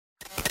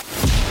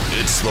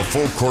It's the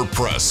Full Court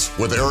Press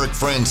with Eric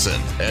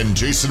Franson and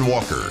Jason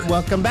Walker.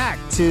 Welcome back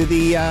to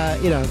the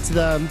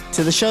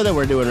to the show that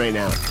we're doing right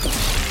now.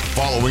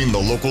 Following the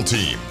local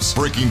teams,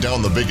 breaking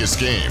down the biggest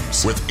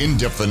games with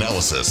in-depth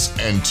analysis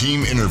and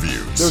team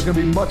interviews. There's going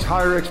to be much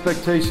higher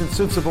expectations,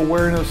 sense of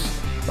awareness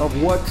of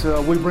what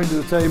we bring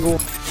to the table.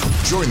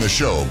 Join the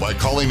show by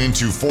calling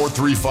into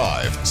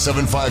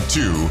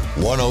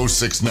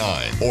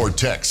 435-752-1069 or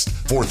text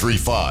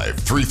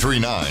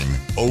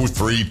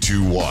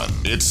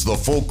 435-339-0321. It's the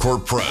Full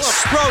Court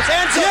Press. Rose,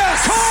 ends it.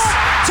 Yes!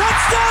 Caught!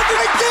 Touchdown!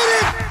 They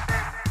did it!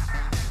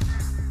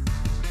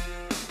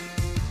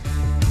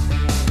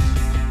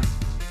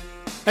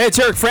 Hey, it's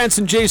Eric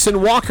Franson,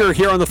 Jason Walker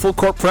here on the Full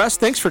Court Press.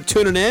 Thanks for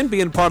tuning in,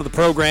 being part of the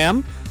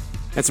program.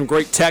 Had some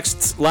great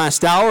texts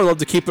last hour. Love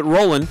to keep it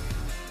rolling.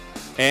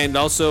 And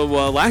also,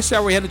 last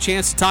hour we had a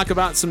chance to talk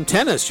about some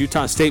tennis,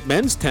 Utah State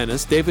men's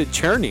tennis. David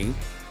Cherney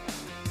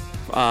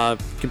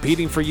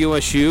competing for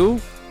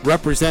USU,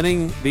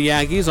 representing the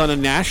Aggies on a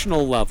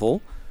national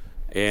level,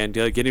 and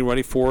getting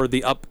ready for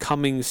the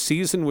upcoming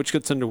season, which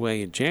gets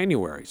underway in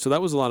January. So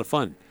that was a lot of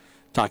fun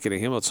talking to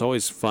him. It's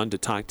always fun to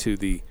talk to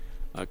the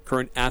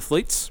current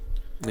athletes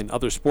in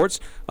other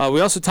sports.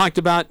 We also talked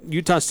about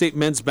Utah State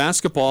men's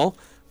basketball,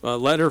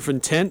 letter of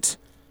intent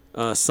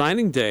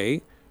signing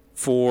day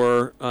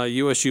for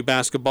USU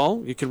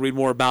basketball. You can read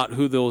more about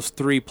who those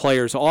three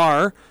players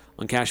are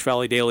on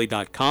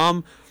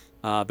CashValleyDaily.com.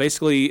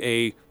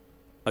 Basically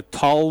a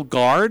tall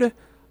guard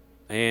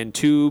and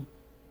two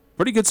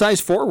pretty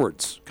good-sized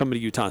forwards coming to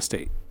Utah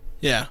State.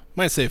 Yeah,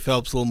 might say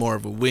Phelps a little more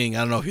of a wing. I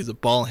don't know if he's a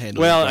ball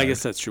handler. Well, I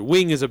guess that's true.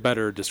 Wing is a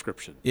better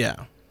description.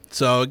 Yeah.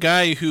 So a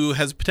guy who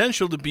has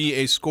potential to be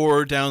a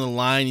scorer down the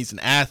line. He's an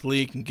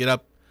athlete, can get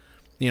up,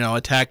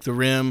 attack the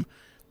rim.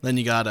 Then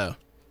you got a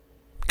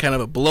kind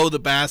of a below the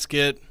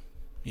basket,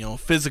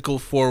 physical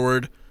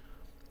forward,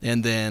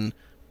 and then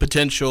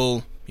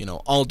potential,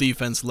 all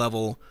defense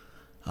level.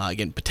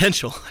 Again,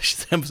 potential, I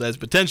should emphasize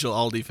potential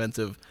all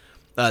defensive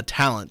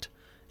talent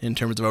in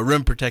terms of a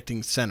rim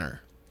protecting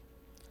center.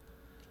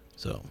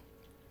 So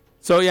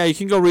yeah, you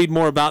can go read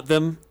more about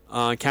them.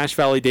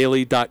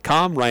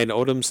 CashValleyDaily.com. Ryan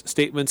Odom's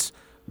statements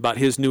about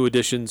his new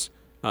additions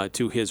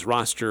to his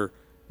roster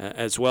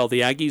as well.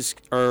 The Aggies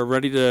are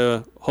ready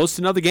to host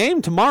another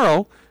game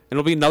tomorrow, and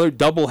it'll be another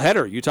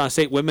doubleheader. Utah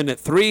State women at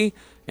 3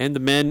 and the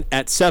men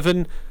at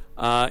 7.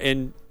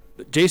 And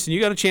Jason, you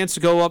got a chance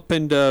to go up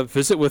and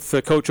visit with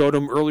Coach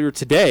Odom earlier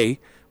today.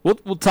 We'll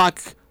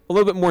talk a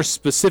little bit more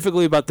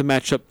specifically about the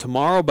matchup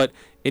tomorrow, but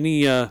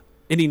any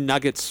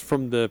nuggets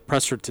from the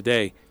presser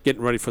today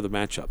getting ready for the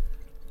matchup?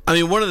 I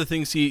mean, one of the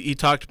things he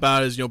talked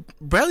about is,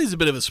 Bradley's a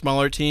bit of a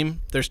smaller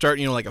team. They're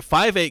starting, like a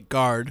 5'8"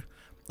 guard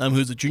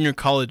who's a junior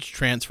college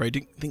transfer. I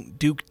think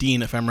Duke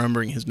Dean, if I'm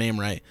remembering his name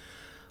right.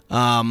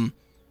 And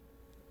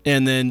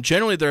then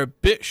generally they're a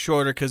bit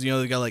shorter because,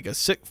 they got like a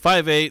 5'8",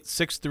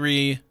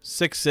 6'3",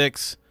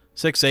 6'6",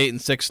 6'8", and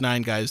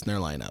 6'9" guys in their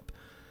lineup.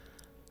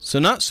 So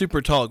not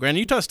super tall. Granted,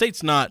 Utah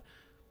State's not,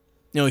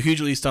 huge,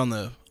 at least on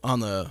the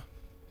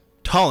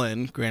tall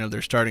end. Granted,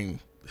 they're starting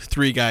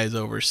 3 guys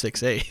over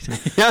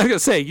 6'8". Yeah, I was going to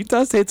say,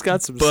 Utah State's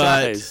got some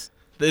size.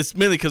 It's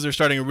mainly because they're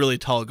starting a really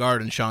tall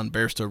guard, and Sean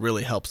Bairstow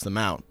really helps them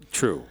out.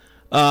 True.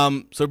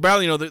 So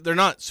Bradley, they're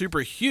not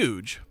super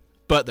huge,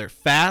 but they're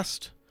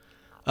fast.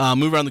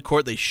 Move around the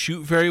court. They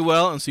shoot very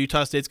well, and so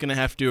Utah State's going to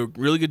have to do a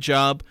really good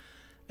job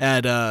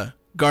at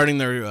guarding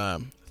their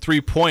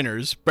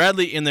three-pointers.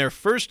 Bradley, in their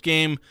first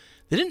game,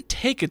 they didn't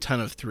take a ton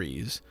of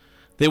threes.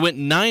 They went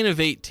 9 of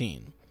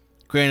 18.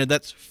 Granted,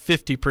 that's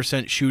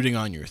 50% shooting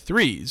on your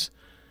threes.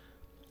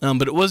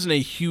 But it wasn't a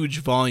huge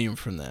volume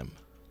from them.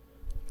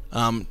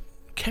 Can't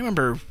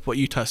remember what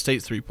Utah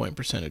State's three-point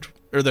percentage,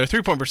 or their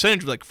three-point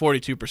percentage was like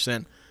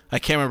 42%. I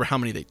can't remember how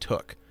many they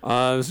took.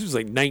 This was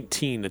like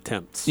 19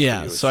 attempts.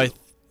 Yeah,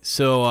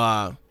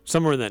 so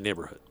somewhere in that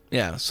neighborhood.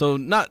 Yeah, so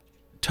not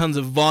tons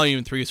of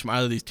volume threes from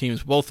either of these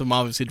teams. Both of them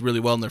obviously did really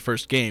well in their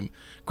first game.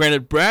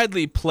 Granted,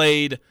 Bradley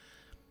played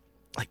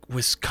like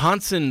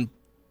Wisconsin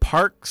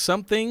Park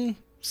something,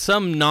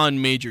 some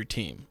non-major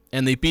team,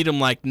 and they beat them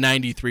like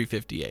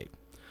 93-58.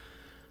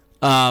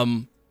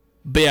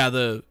 But yeah,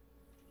 the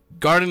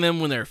guarding them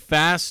when they're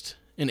fast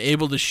and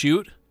able to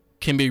shoot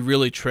can be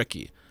really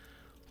tricky.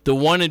 The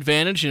one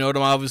advantage, Odom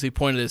obviously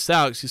pointed this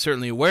out because he's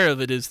certainly aware of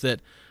it, is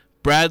that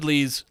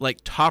Bradley's like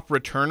top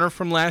returner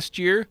from last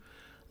year.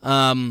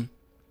 I don't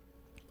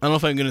know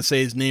if I'm going to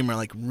say his name right,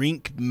 like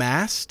Rink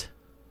Mast.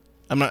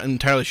 I'm not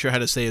entirely sure how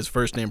to say his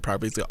first name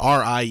properly. It's like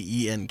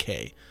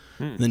R-I-E-N-K,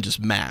 and then just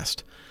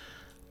Mast.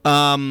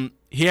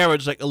 He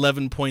averaged like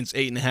 11 points,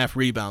 8.5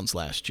 rebounds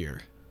last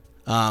year.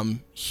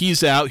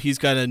 He's out. He's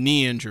got a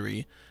knee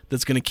injury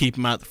that's going to keep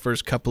him out the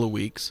first couple of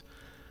weeks.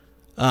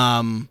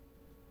 But,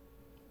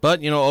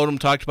 Odom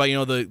talked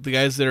about, the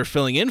guys that are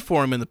filling in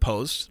for him in the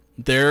post.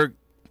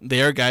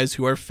 They are guys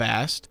who are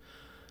fast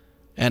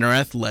and are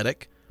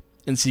athletic,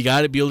 and so you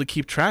got to be able to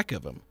keep track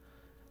of them.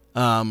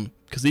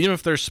 Because even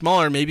if they're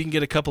smaller, maybe you can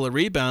get a couple of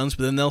rebounds,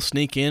 but then they'll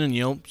sneak in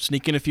and,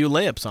 sneak in a few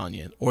layups on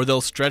you, or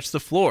they'll stretch the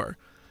floor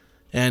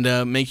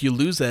and make you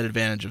lose that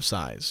advantage of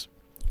size.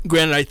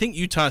 Granted, I think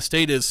Utah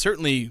State is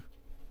certainly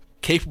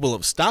capable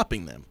of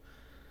stopping them,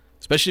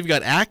 especially if you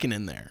got Akin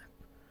in there,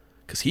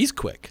 because he's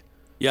quick.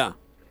 Yeah.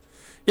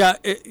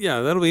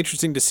 That'll be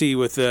interesting to see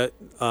with the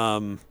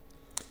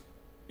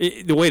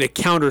way to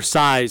counter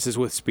size is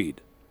with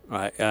speed,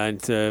 right?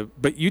 And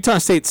but Utah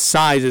State's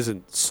size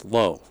isn't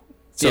slow,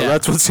 so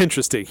that's what's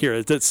interesting here.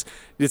 It's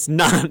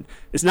not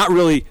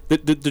really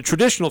the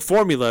traditional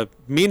formula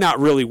may not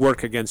really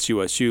work against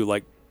USU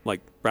like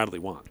Bradley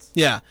wants.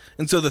 Yeah,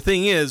 and so the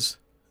thing is,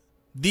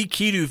 the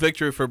key to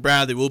victory for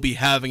Bradley will be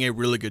having a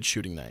really good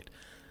shooting night.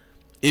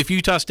 If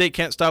Utah State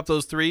can't stop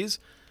those threes,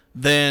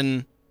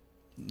 then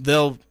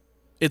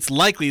it's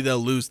likely they'll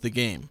lose the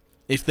game.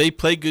 If they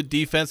play good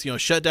defense,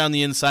 shut down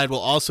the inside while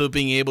also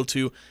being able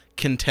to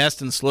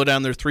contest and slow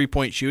down their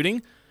three-point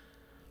shooting,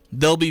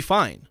 they'll be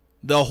fine.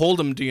 They'll hold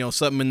them to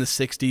something in the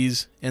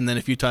 60s, and then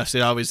if Utah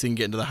State obviously can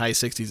get into the high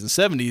 60s and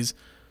 70s,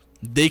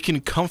 they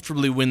can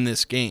comfortably win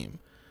this game.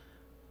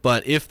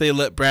 But if they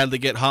let Bradley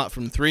get hot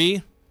from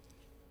three,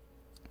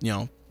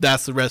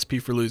 that's the recipe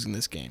for losing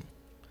this game.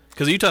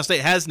 Because Utah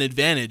State has an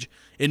advantage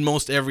in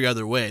most every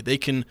other way. They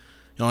can,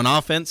 on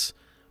offense,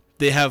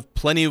 they have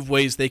plenty of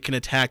ways they can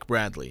attack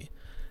Bradley,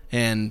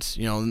 and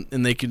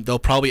they'll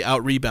probably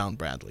out-rebound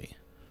Bradley.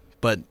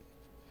 But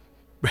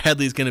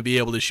Bradley's going to be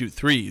able to shoot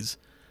threes,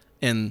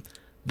 and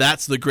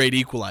that's the great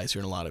equalizer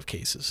in a lot of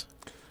cases.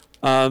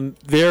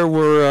 There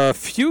were a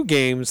few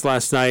games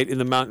last night in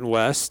the Mountain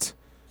West,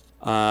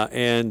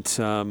 and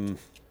I'm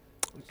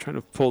trying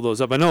to pull those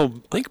up. I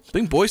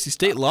think Boise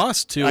State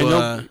lost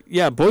to.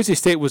 Boise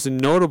State was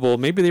notable.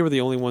 Maybe they were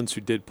the only ones who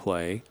did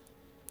play.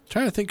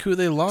 Trying to think who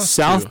they lost to.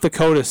 South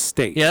Dakota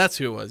State. Yeah, that's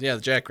who it was. Yeah,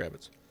 the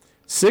Jackrabbits.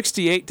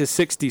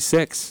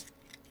 68-66.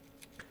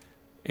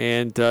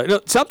 And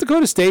South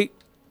Dakota State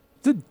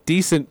is a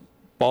decent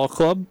ball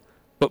club,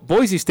 but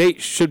Boise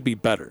State should be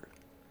better.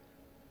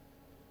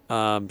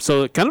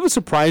 So kind of a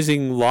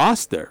surprising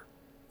loss there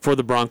for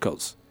the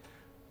Broncos.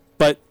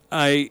 But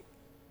I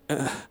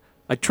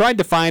tried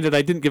to find it.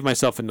 I didn't give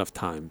myself enough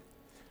time.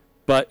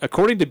 But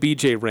according to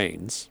BJ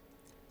Rains,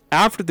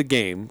 after the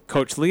game,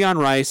 Coach Leon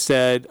Rice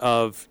said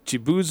of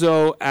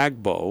Chibuzo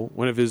Agbo,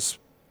 one of his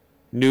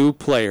new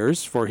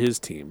players for his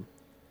team,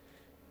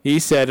 he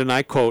said, and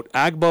I quote,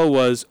 "Agbo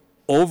was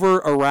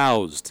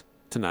over-aroused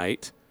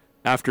tonight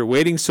after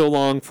waiting so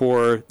long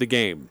for the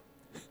game.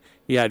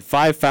 He had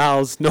 5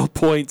 fouls, no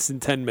points in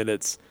 10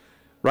 minutes.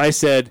 Rice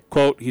said,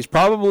 quote, he's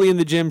probably in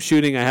the gym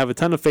shooting. I have a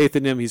ton of faith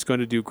in him. He's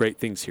going to do great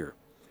things here.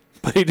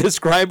 But he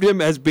described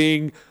him as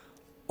being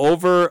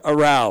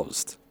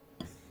over-aroused.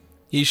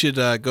 He should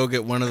go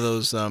get one of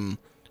those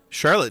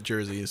Charlotte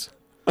jerseys.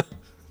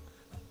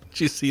 Did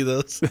you see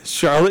those?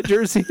 Charlotte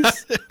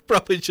jerseys?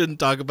 Probably shouldn't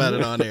talk about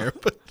it on air,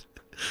 but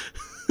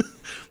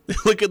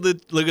look at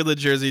the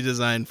jersey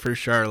design for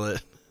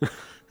Charlotte.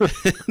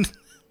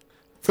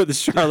 For the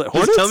Charlotte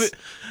Hornets?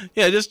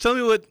 Just tell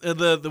me what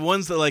the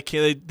ones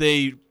that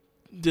they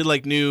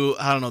did new,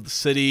 I don't know, the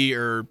city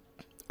or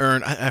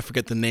I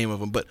forget the name of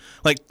them, but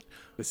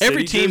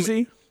every team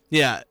jersey?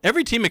 Yeah,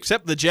 every team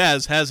except the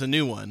Jazz has a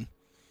new one.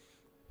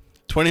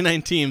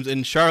 29 teams,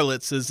 and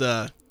Charlotte's is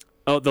the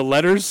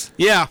letters?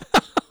 Yeah.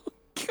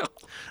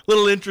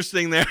 Little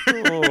interesting there.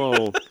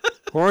 Oh.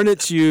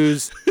 Hornets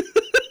use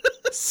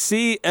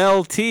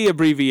CLT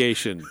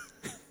abbreviation.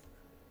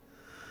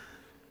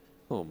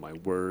 Oh my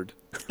word.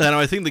 I know.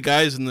 I think the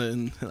guys oh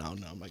no, I'm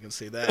not gonna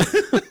say that.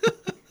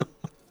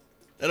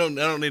 I don't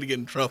need to get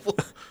in trouble.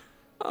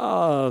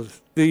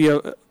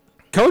 The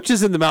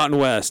coaches in the Mountain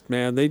West,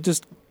 man, they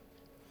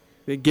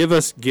give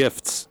us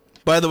gifts.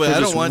 By the way, I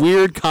don't want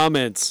weird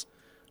comments.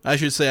 I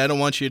should say I don't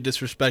want you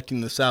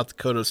disrespecting the South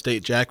Dakota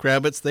State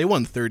Jackrabbits. They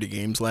won 30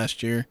 games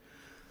last year.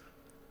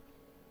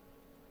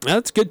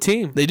 That's a good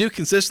team. They do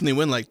consistently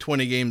win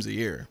 20 games a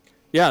year.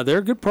 Yeah, they're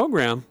a good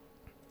program.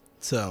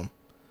 So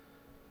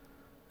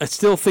I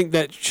still think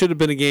that should have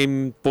been a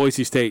game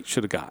Boise State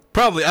should have got.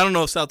 Probably. I don't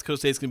know if South Dakota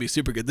State's going to be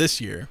super good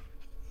this year.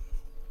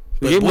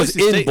 The game was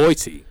in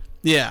Boise.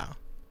 Yeah.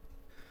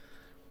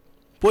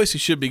 Boise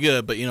should be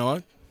good, but you know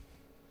what?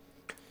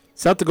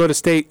 South Dakota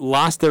State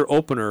lost their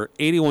opener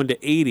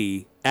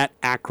 81-80 at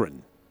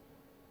Akron.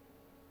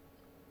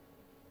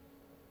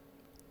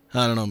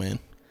 I don't know, man.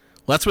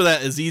 Well, that's where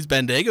that Aziz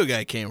Bandago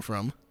guy came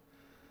from.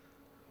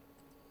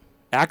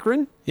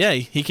 Akron? Yeah,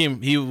 he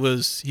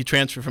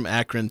transferred from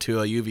Akron to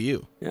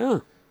UVU.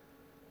 Yeah.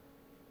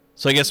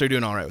 So I guess they're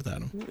doing all right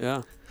without him.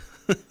 Yeah.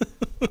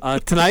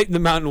 Tonight in the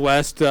Mountain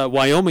West,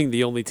 Wyoming,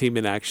 the only team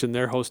in action,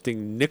 they're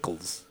hosting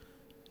Nichols.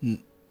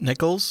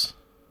 Nichols?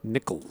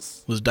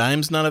 Nichols. Was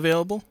Dimes not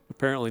available?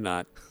 Apparently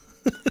not.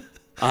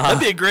 That'd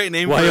be a great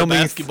name Wyoming for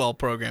a basketball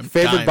program.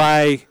 Favored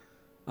by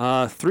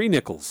 3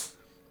 nickels.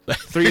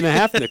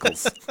 3.5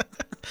 nickels.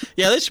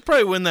 Yeah, they should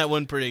probably win that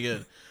one pretty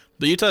good.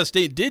 But Utah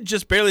State did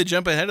just barely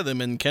jump ahead of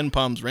them in Ken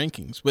Palm's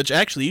rankings, which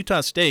actually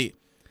Utah State,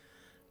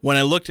 when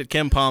I looked at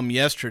Ken Palm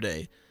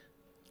yesterday,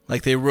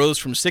 they rose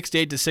from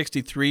 68 to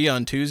 63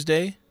 on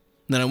Tuesday, and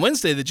then on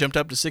Wednesday they jumped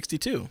up to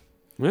 62.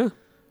 Yeah.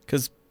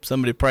 Because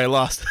Somebody probably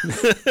lost.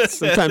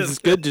 Sometimes it's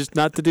good just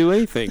not to do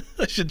anything.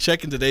 I should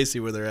check in today, see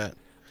where they're at.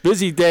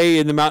 Busy day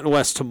in the Mountain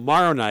West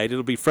tomorrow night.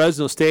 It'll be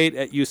Fresno State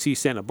at UC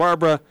Santa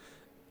Barbara,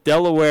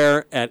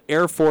 Delaware at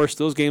Air Force.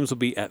 Those games will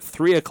be at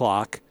 3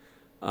 o'clock.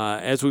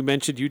 As we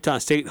mentioned, Utah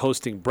State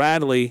hosting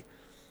Bradley.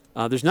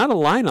 There's not a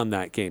line on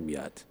that game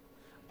yet.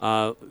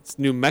 It's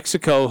New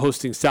Mexico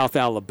hosting South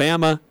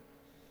Alabama.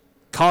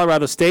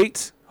 Colorado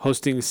State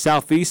hosting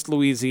Southeast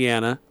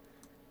Louisiana.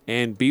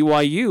 And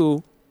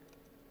BYU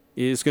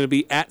is going to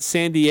be at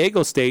San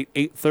Diego State,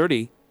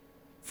 8:30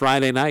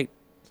 Friday night.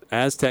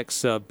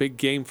 Aztecs, big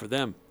game for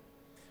them.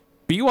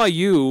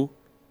 BYU,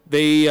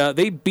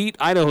 they beat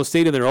Idaho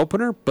State in their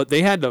opener, but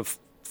they had to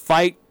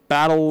fight,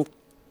 battle,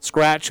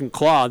 scratch, and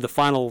claw the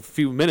final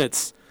few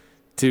minutes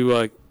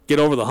to get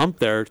over the hump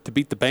there to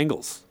beat the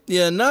Bengals.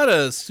 Yeah, not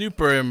a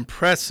super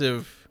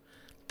impressive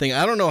thing.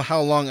 I don't know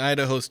how long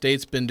Idaho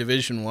State's been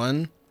Division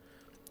I.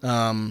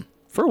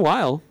 For a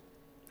while.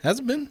 Has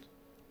it been?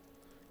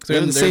 They're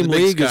in the same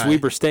league as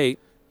Weber State.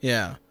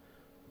 Yeah.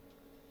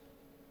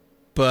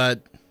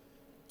 But,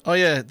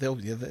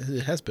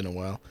 it has been a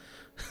while.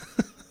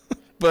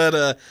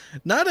 But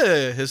not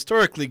a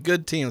historically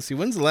good team. Let's see,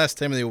 when's the last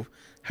time they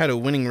had a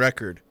winning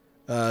record?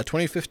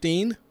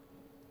 2015?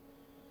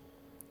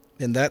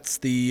 And that's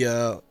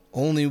the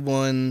only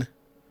one.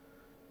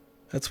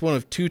 That's one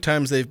of 2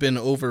 times they've been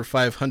over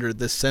 500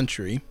 this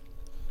century.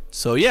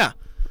 So, yeah.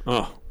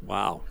 Oh,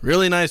 wow.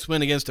 Really nice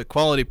win against a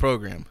quality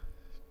program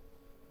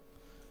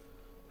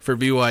for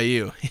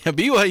BYU. Yeah,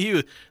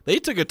 BYU, they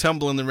took a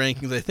tumble in the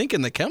rankings. I think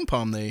in the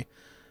KenPom they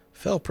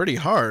fell pretty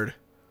hard.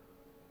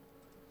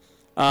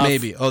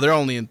 Maybe.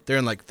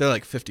 They're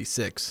like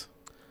 56.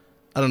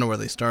 I don't know where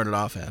they started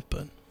off at,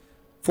 but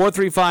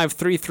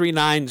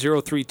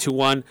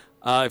 435-339-0321.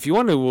 If you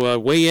want to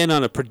weigh in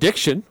on a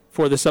prediction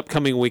for this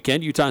upcoming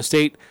weekend, Utah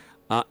State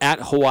at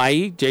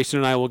Hawaii. Jason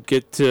and I will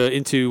get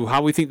into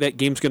how we think that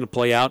game's going to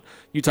play out.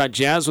 Utah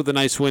Jazz with a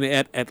nice win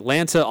at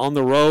Atlanta on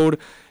the road.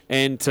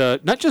 And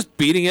not just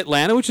beating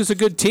Atlanta, which is a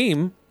good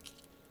team.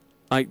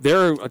 Like,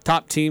 they're a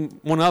top team,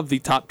 one of the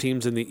top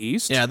teams in the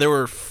East. Yeah, they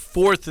were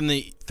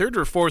third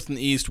or fourth in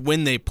the East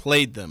when they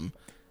played them.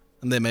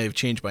 And they may have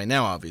changed by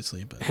now,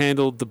 obviously. But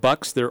handled the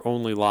Bucks, their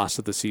only loss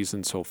of the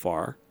season so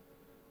far.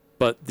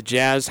 But the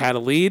Jazz had a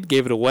lead,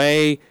 gave it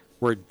away,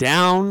 were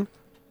down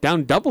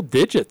double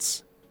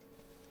digits.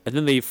 And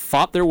then they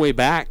fought their way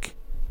back,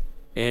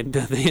 and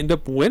they end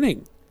up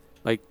winning,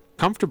 like,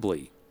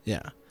 comfortably.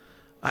 Yeah.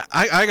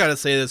 I got to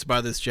say this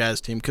about this Jazz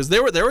team, because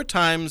there were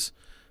times,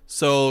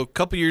 so a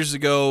couple years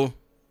ago,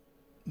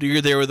 the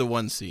year they were the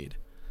 1 seed,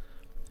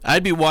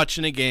 I'd be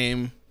watching a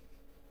game,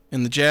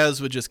 and the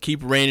Jazz would just keep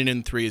raining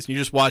in threes, and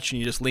you're just watching,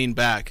 you just lean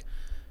back,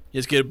 you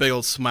just get a big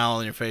old smile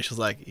on your face. It's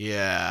like,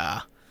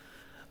 yeah,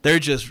 they're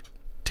just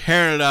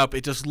tearing it up.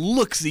 It just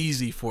looks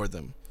easy for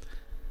them.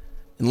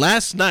 And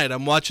last night,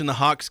 I'm watching the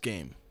Hawks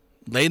game,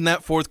 late in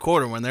that fourth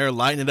quarter when they're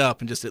lighting it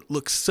up, and just it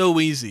looks so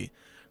easy.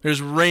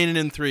 There's raining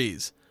in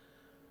threes.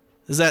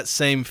 Is that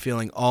same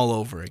feeling all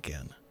over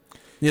again?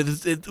 Yeah,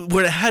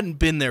 where it hadn't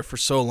been there for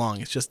so long.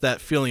 It's just that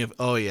feeling of,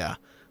 oh yeah,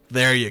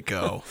 there you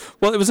go.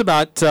 Well, it was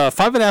about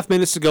 5.5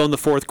 minutes to go in the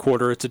fourth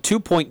quarter. It's a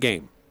 2-point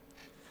game.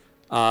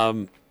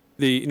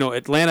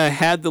 Atlanta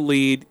had the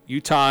lead.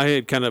 Utah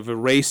had kind of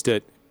erased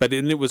it, but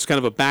it was kind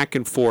of a back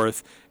and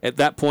forth. At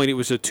that point, it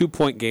was a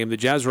 2-point game. The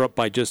Jazz were up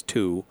by just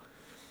 2.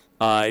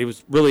 It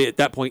was really at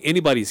that point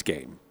anybody's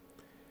game,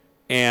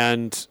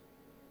 and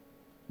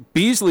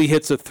Beasley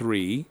hits a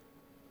 3.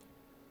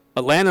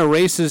 Atlanta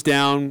races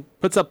down,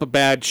 puts up a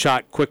bad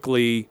shot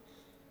quickly.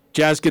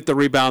 Jazz get the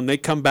rebound. They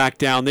come back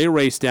down. They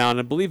race down.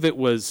 I believe I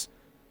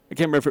can't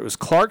remember if it was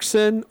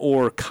Clarkson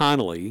or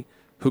Connolly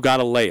who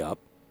got a layup.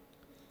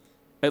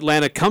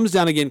 Atlanta comes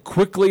down again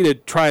quickly to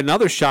try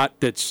another shot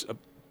that's a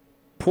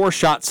poor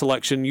shot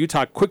selection.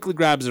 Utah quickly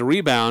grabs a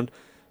rebound.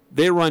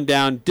 They run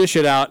down, dish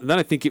it out, and then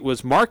I think it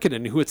was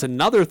Markkanen who hits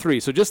another 3.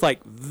 So just like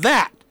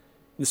that,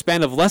 in the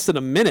span of less than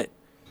a minute,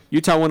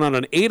 Utah went on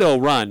an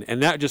 8-0 run,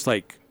 and that just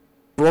like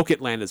broke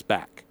Atlanta's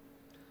back.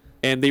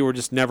 And they were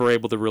just never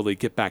able to really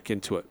get back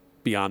into it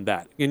beyond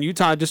that. And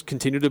Utah just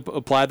continued to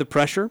apply the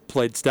pressure,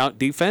 played stout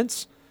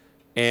defense,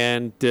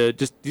 and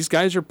just these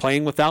guys are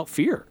playing without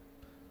fear.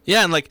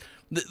 Yeah, and like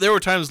there were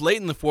times late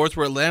in the fourth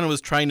where Atlanta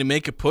was trying to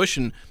make a push,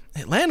 and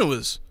Atlanta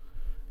was,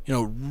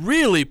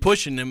 really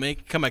pushing to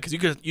make a comeback,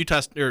 because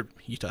Utah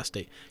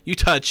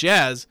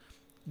Jazz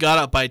got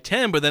up by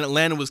 10, but then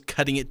Atlanta was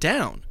cutting it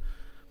down.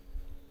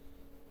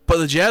 But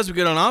the Jazz would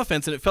get on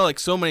offense, and it felt like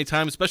so many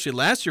times, especially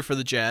last year for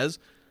the Jazz,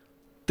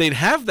 they'd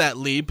have that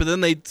lead, but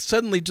then they'd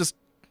suddenly just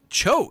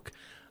choke,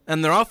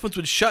 and their offense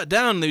would shut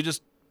down, and they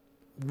just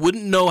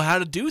wouldn't know how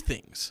to do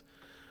things.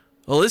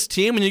 Well, this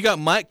team, when you got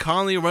Mike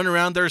Conley running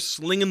around there,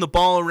 slinging the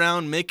ball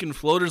around, making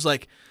floaters,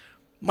 like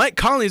Mike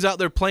Conley's out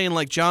there playing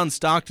like John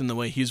Stockton the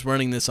way he's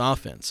running this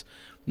offense,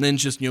 and then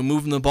just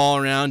moving the ball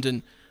around,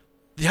 and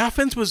the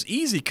offense was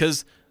easy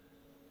because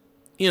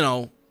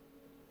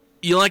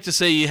you like to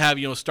say you have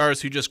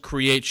stars who just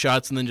create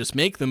shots and then just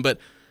make them, but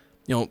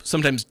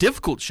sometimes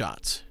difficult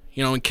shots.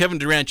 And Kevin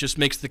Durant just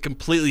makes the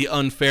completely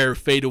unfair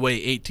fadeaway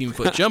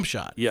 18-foot jump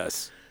shot.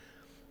 Yes.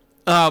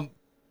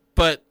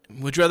 But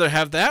would you rather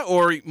have that,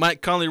 or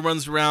Mike Conley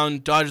runs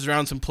around, dodges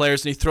around some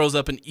players, and he throws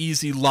up an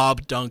easy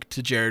lob dunk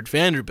to Jared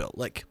Vanderbilt?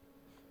 Like,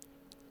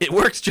 it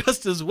works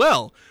just as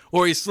well.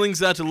 Or he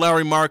slings out to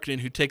Lauri Markkanen,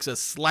 who takes a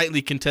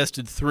slightly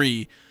contested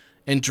three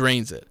and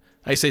drains it.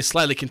 I say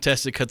slightly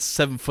contested because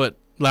 7-foot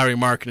Lauri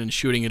Markkanen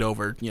shooting it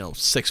over,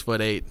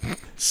 6'8",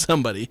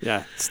 somebody.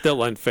 Yeah,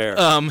 still unfair.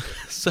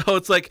 So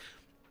it's like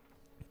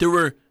they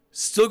were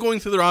still going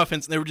through their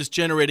offense, and they were just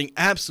generating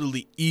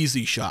absolutely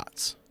easy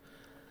shots.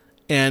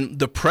 And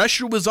the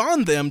pressure was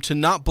on them to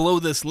not blow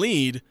this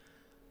lead,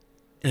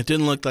 and it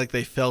didn't look like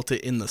they felt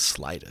it in the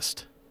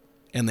slightest.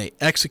 And they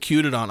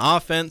executed on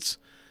offense,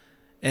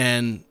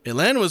 and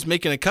Atlanta was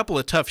making a couple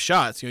of tough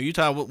shots.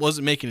 Utah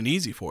wasn't making it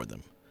easy for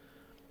them.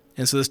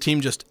 And so this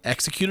team just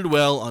executed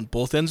well on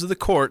both ends of the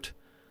court,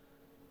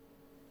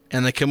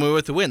 and they come away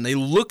with the win. They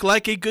look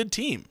like a good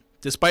team,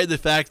 despite the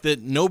fact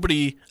that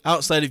nobody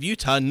outside of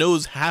Utah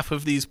knows half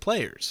of these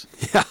players.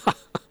 Yeah.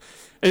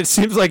 It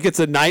seems like it's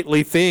a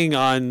nightly thing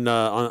on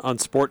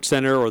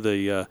SportsCenter or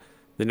the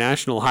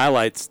national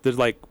highlights. They're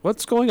like,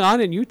 what's going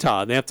on in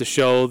Utah? And they have to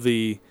show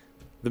the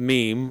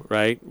meme,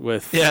 right?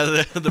 With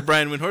the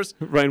Brian Windhorst.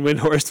 Brian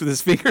Windhorst with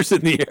his fingers in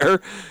the air.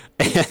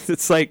 And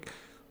it's like,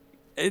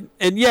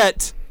 and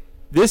yet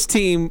this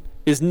team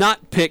is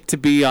not picked to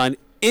be on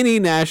any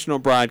national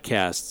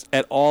broadcasts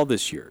at all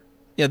this year.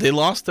 Yeah, they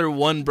lost their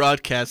one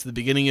broadcast at the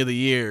beginning of the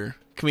year.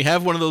 Can we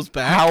have one of those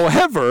back?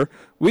 However,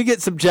 we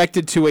get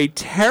subjected to a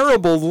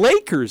terrible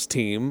Lakers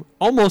team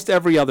almost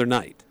every other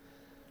night.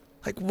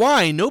 Like,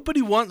 why?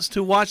 Nobody wants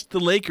to watch the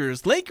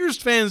Lakers. Lakers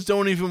fans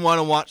don't even want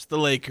to watch the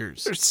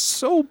Lakers. They're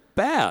so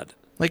bad.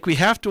 Like, we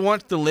have to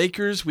watch the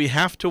Lakers. We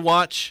have to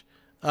watch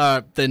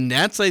the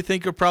Nets, I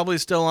think, are probably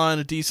still on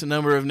a decent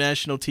number of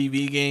national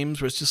TV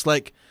games where it's just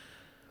like,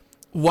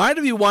 why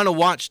do we want to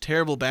watch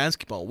terrible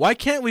basketball? Why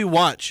can't we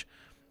watch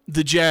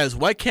the Jazz?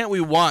 Why can't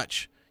we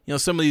watch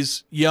some of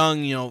these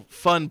young,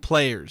 fun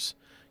players?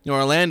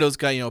 Orlando's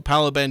got,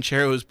 Paolo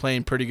Banchero, who's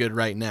playing pretty good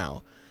right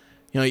now.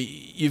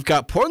 You've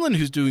got Portland,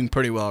 who's doing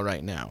pretty well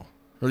right now.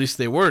 Or at least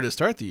they were to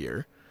start the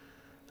year.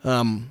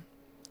 I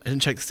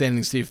didn't check the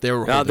standings to see if they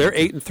were. They're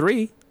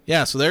 8-3.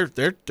 Yeah, so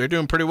they're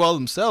doing pretty well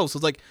themselves. So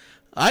it's like,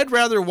 I'd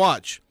rather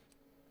watch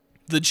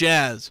the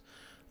Jazz,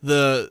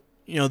 the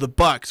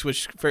Bucks,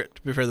 which to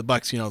be fair, the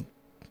Bucks,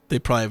 they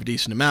probably have a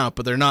decent amount,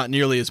 but they're not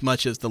nearly as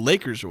much as the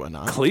Lakers or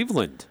whatnot.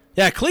 Cleveland.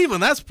 Yeah,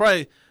 Cleveland, that's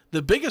probably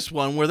the biggest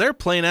one where they're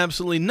playing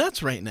absolutely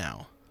nuts right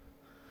now.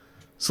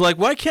 So, like,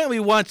 why can't we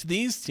watch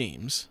these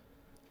teams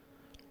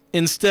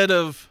instead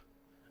of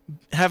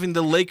having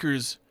the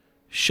Lakers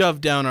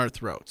shoved down our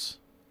throats?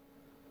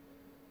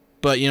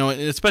 But,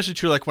 especially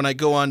true, like, when I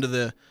go on to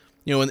the,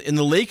 in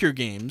the Laker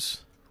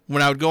games,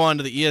 when I would go on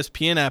to the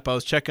ESPN app, I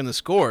was checking the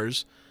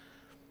scores,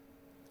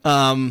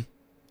 and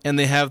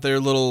they have their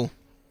little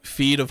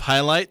feed of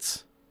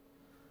highlights,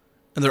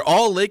 and they're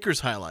all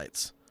Lakers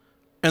highlights.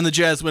 And the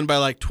Jazz win by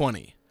like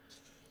 20.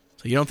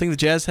 So you don't think the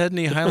Jazz had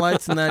any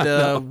highlights in that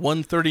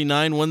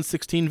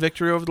 139-116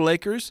 victory over the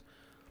Lakers?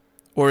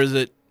 Or is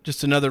it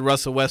just another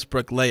Russell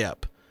Westbrook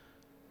layup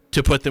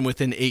to put them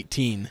within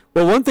 18?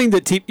 Well, one thing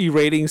that TV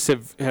ratings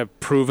have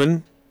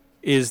proven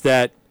is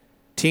that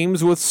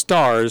teams with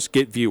stars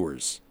get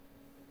viewers.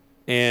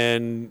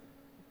 And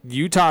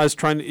Utah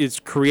is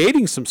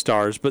creating some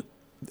stars, but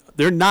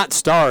they're not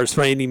stars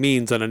by any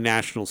means on a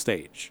national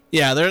stage.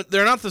 Yeah,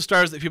 they're not the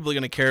stars that people are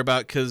going to care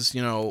about because,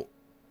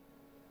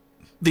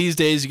 these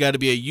days you got to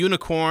be a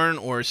unicorn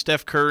or a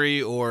Steph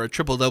Curry or a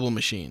triple-double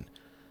machine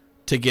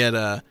to get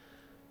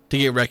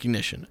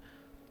recognition.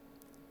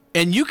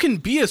 And you can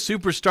be a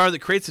superstar that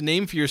creates a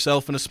name for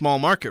yourself in a small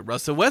market.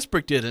 Russell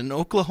Westbrook did it in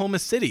Oklahoma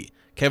City.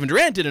 Kevin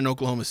Durant did it in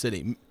Oklahoma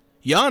City.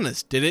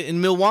 Giannis did it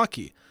in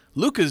Milwaukee.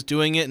 Luka's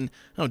doing it in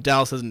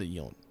Dallas isn't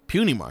a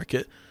puny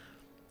market.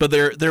 But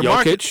their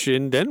market, Jokic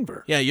in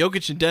Denver. Yeah,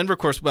 Jokic in Denver, of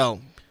course.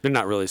 Well, they're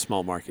not really a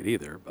small market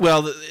either. But.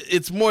 Well,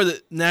 it's more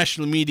that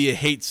national media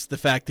hates the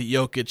fact that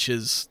Jokic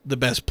is the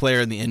best player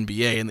in the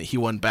NBA and that he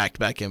won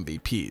back-to-back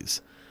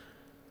MVPs.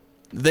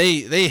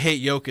 They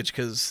hate Jokic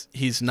because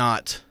he's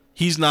not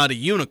a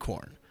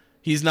unicorn.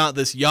 He's not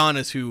this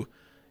Giannis who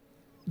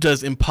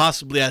does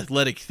impossibly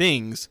athletic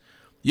things.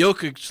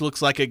 Jokic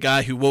looks like a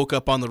guy who woke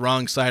up on the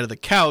wrong side of the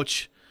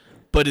couch,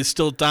 but is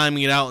still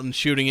diming it out and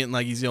shooting it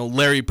like he's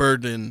Larry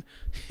Bird and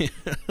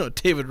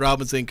David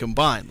Robinson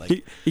combined.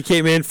 Like he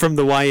came in from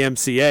the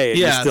YMCA and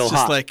he's still it's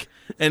just hot. like,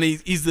 and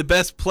he's the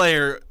best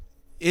player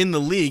in the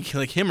league.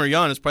 Like him or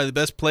Giannis, probably the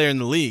best player in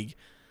the league.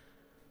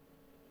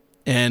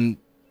 And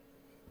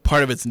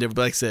part of it's indifferent.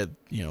 But like I said,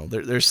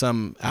 there's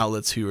some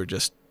outlets who are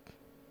just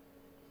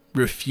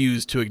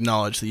refuse to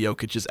acknowledge that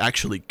Jokic is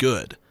actually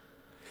good.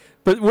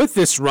 But with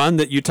this run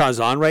that Utah's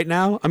on right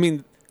now, I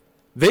mean,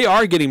 they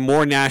are getting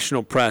more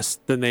national press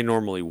than they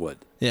normally would.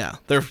 Yeah,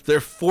 they're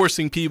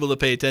forcing people to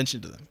pay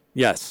attention to them.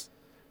 Yes.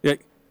 Yeah,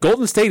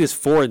 Golden State is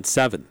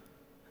 4-7.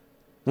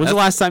 When's the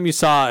last time you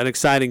saw an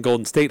exciting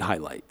Golden State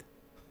highlight?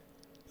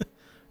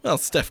 Well,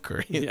 Steph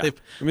Curry. Yeah.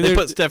 They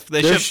put Steph.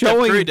 They shove Steph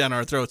Curry down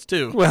our throats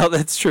too. Well,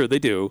 that's true. They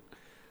do.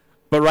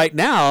 But right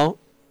now,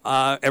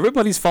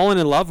 everybody's fallen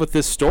in love with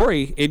this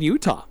story in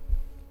Utah.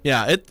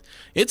 Yeah,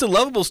 it's a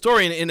lovable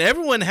story, and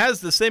everyone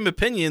has the same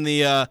opinion.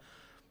 The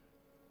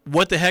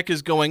what the heck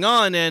is going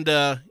on, and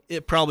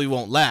it probably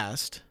won't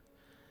last.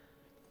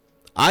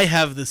 I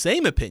have the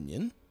same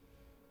opinion,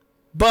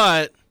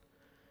 but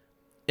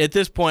at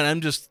this point,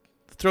 I'm just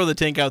throw the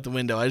tank out the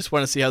window. I just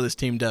want to see how this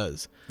team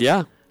does.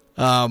 Yeah.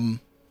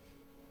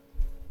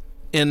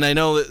 And I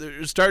know that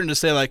they're starting to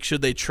say, like,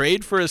 should they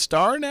trade for a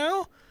star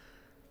now?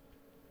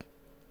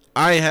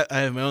 I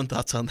have my own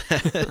thoughts on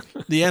that.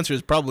 The answer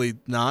is probably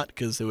not,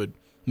 because it would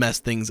mess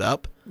things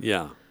up.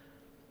 Yeah.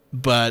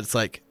 But it's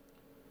like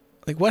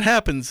what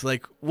happens?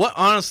 Like, what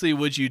honestly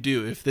would you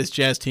do if this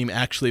Jazz team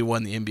actually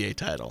won the NBA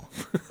title?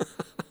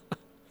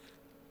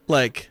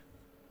 Like,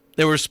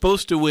 they were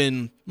supposed to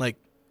win, like,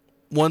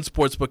 one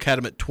sportsbook had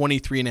them at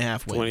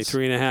 23.5 wins.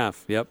 23.5,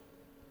 yep.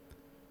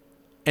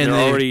 And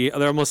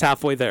they're almost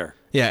halfway there.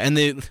 Yeah, and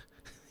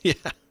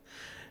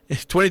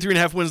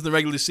 23.5 wins in the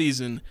regular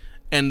season,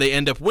 and they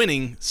end up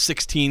winning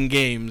 16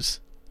 games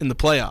in the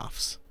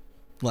playoffs.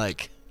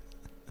 Like,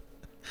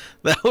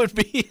 that would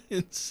be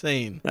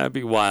insane. That'd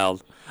be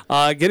wild.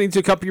 Getting to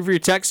a couple of your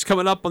texts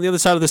coming up on the other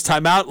side of this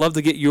timeout. Love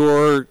to get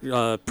your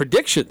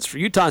predictions for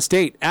Utah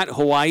State at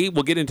Hawaii.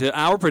 We'll get into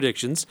our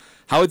predictions,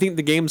 how we think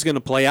the game's going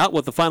to play out,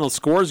 what the final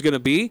score is going to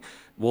be.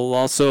 We'll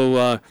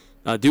also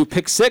do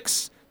Pick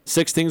 6.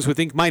 6 things we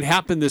think might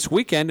happen this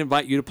weekend.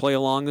 Invite you to play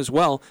along as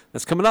well.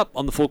 That's coming up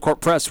on the Full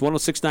Court Press,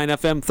 106.9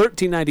 FM,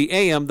 1390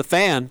 AM, The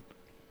Fan.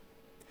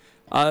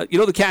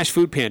 The Cash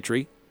Food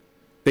Pantry,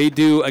 they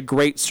do a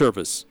great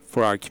service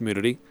for our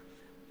community,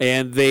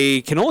 and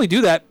they can only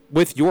do that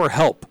with your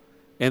help.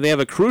 And they have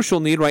a crucial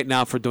need right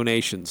now for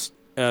donations,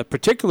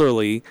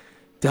 particularly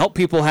to help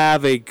people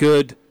have a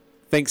good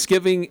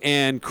Thanksgiving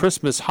and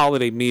Christmas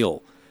holiday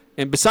meal.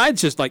 And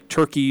besides just like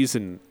turkeys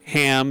and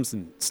hams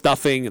and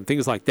stuffing and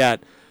things like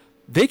that,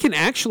 they can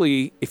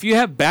actually, if you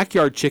have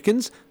backyard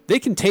chickens, they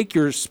can take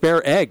your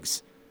spare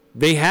eggs.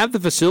 They have the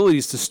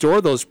facilities to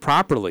store those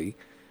properly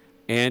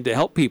and to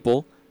help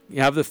people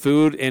have the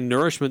food and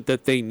nourishment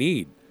that they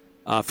need.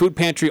 Food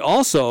Pantry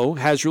also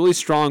has really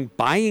strong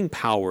buying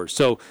power,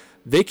 so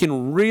they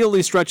can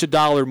really stretch a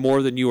dollar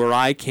more than you or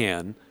I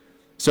can.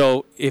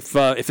 So if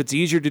it's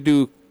easier to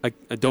do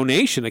a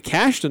donation, a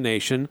cash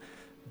donation,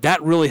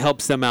 that really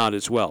helps them out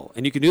as well.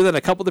 And you can do that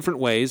a couple different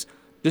ways.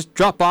 Just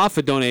drop off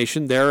a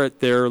donation there at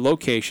their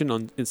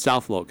location in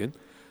South Logan.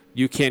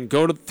 You can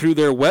go through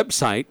their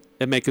website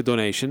and make a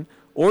donation,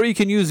 or you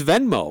can use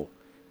Venmo.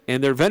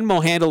 And their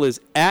Venmo handle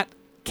is at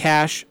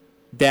cash-pantry.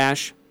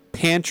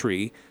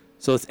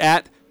 So it's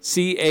at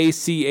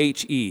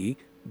CACHE-pantry.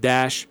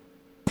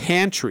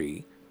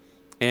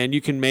 And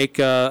you can make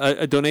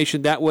a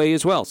donation that way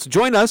as well. So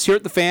join us here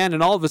at The Fan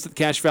and all of us at the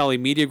Cache Valley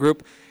Media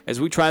Group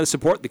as we try to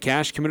support the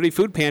Cache Community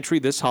Food Pantry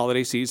this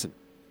holiday season.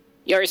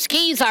 Your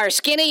skis are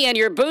skinny and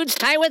your boots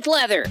tie with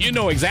leather. You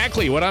know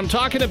exactly what I'm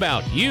talking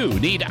about. You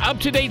need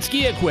up-to-date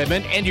ski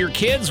equipment, and your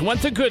kids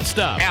want the good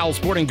stuff. Al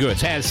Sporting Goods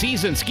has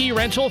season ski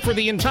rental for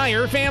the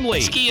entire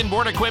family. Ski and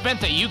board equipment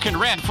that you can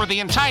rent for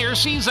the entire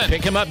season.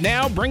 Pick them up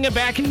now, bring them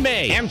back in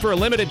May. And for a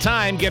limited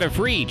time, get a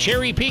free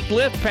Cherry Peak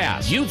Lift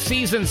Pass. Youth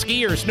season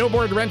ski or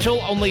snowboard rental,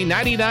 only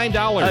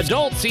 $99.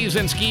 Adult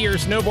season ski or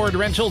snowboard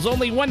rentals,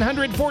 only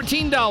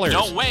 $114.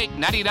 Don't wait.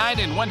 $99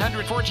 and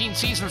 $114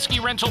 season ski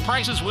rental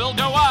prices will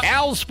go up.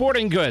 Al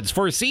Sporting Goods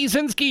for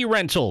season ski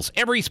rentals.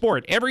 Every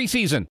sport, every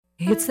season.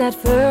 It's that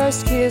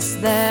first kiss,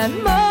 that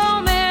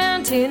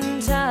moment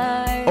in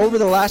time. Over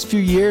the last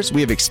few years,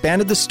 we have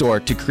expanded the store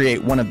to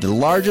create one of the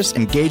largest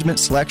engagement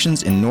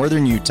selections in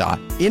northern Utah.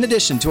 In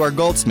addition to our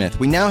goldsmith,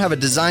 we now have a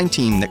design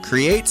team that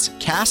creates,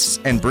 casts,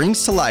 and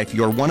brings to life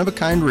your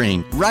one-of-a-kind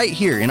ring right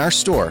here in our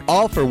store,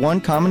 all for one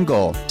common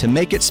goal, to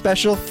make it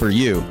special for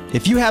you.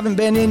 If you haven't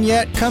been in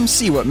yet, come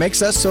see what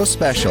makes us so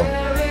special.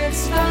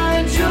 Jarrett's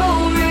fine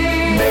jewelry.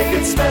 Make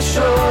it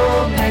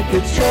special, make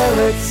it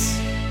Jarrett's.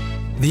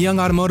 The Young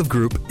Automotive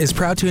Group is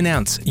proud to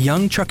announce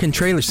Young Truck and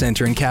Trailer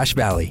Center in Cache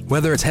Valley.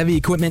 Whether it's heavy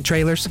equipment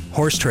trailers,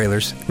 horse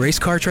trailers, race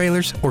car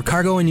trailers, or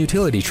cargo and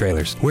utility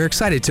trailers, we're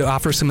excited to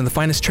offer some of the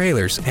finest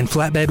trailers and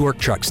flatbed work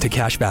trucks to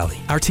Cache Valley.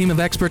 Our team of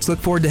experts look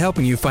forward to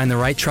helping you find the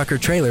right truck or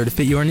trailer to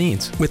fit your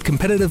needs, with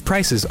competitive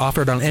prices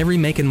offered on every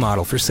make and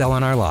model for sale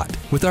on our lot.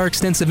 With our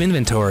extensive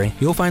inventory,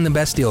 you'll find the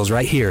best deals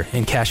right here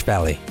in Cache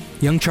Valley.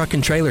 Young Truck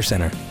and Trailer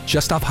Center,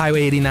 just off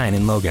Highway 89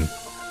 in Logan.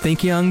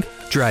 Think young,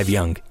 drive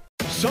young.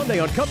 Sunday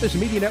on Compass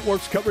Media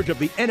Network's coverage of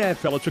the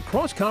NFL, it's a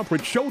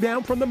cross-conference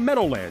showdown from the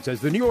Meadowlands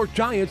as the New York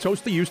Giants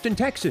host the Houston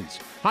Texans.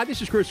 Hi,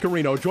 this is Chris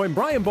Carino. Join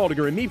Brian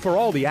Baldinger and me for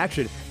all the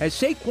action as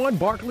Saquon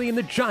Barkley and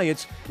the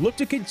Giants look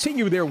to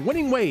continue their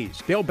winning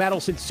ways. They'll battle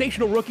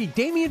sensational rookie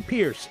Dameon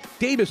Pierce,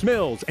 Davis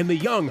Mills, and the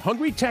young,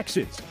 hungry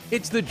Texans.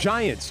 It's the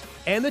Giants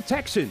and the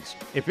Texans.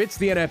 If it's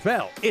the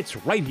NFL, it's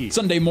right here.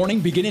 Sunday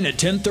morning beginning at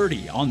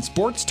 10:30 on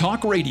Sports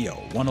Talk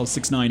Radio,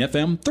 106.9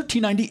 FM,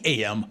 1390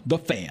 AM, The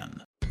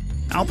Fan.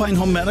 Alpine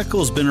Home Medical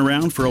has been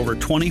around for over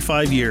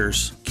 25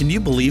 years. Can you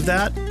believe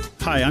that?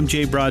 Hi, I'm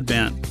Jay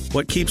Broadbent.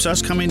 What keeps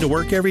us coming to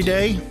work every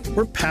day?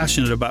 We're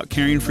passionate about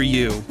caring for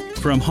you.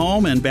 From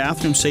home and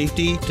bathroom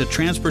safety to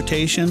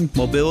transportation,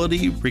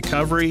 mobility,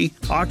 recovery,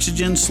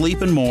 oxygen,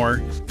 sleep, and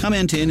more, come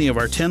into any of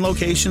our 10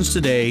 locations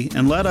today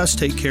and let us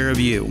take care of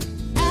you.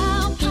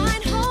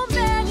 Alpine Home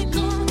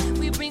Medical,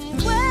 we bring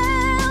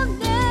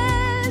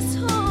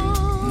wellness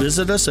home.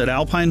 Visit us at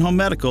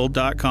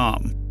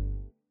alpinehomemedical.com.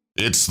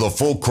 It's the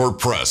Full Court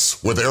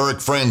Press with Eric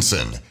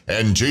Franson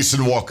and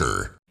Jason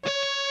Walker.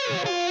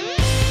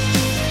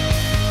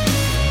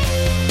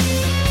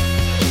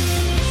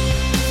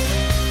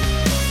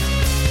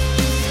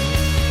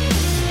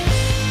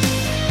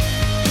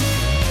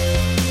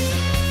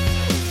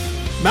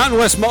 Mountain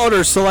West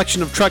Motors'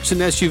 selection of trucks and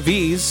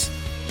SUVs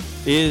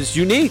is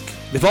unique.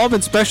 They've all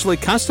been specially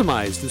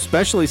customized and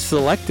specially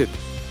selected.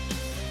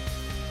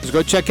 Just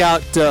go check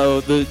out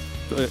the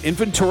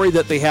inventory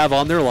that they have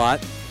on their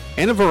lot,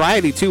 and a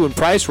variety, too, in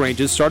price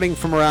ranges starting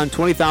from around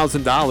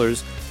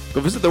 $20,000. Go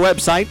visit their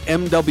website,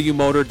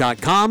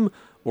 mwmotor.com,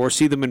 or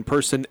see them in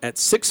person at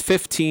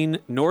 615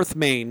 North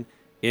Main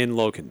in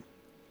Logan.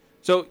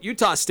 So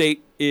Utah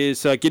State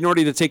is getting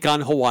ready to take on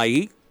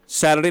Hawaii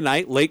Saturday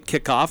night, late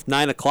kickoff,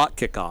 9 o'clock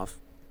kickoff.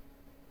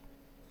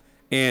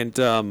 And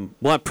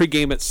we'll have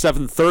pregame at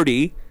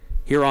 7:30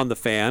 here on The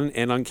Fan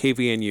and on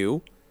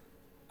KVNU.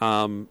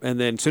 And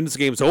then as soon as the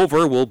game's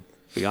over, we'll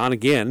be on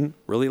again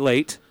really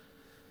late.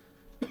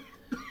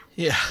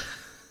 Yeah.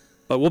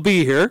 But we'll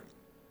be here.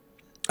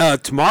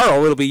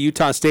 Tomorrow it'll be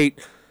Utah State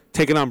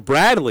taking on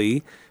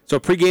Bradley. So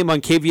pregame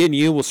on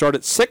KVNU will start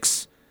at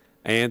 6,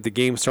 and the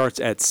game starts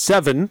at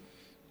 7.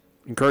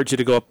 Encourage you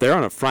to go up there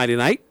on a Friday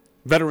night,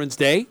 Veterans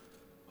Day.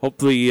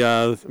 Hopefully,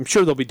 I'm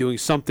sure they'll be doing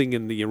something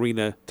in the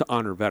arena to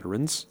honor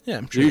veterans. Yeah,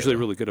 I'm sure They're usually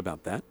really good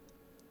about that.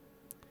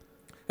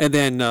 And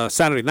then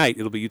Saturday night,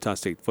 it'll be Utah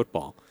State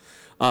football.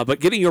 But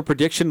getting your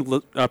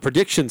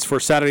predictions for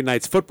Saturday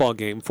night's football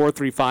game,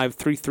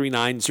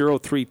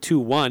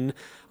 435-339-0321.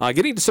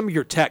 Getting to some of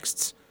your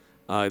texts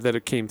that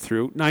it came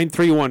through,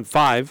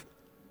 9315.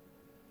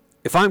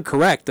 If I'm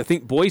correct, I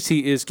think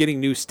Boise is getting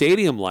new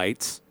stadium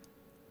lights.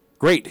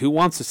 Great. Who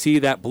wants to see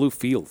that blue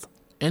field?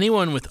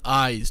 Anyone with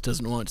eyes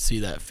doesn't want to see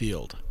that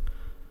field.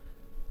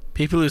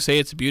 People who say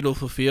it's a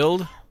beautiful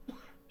field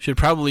should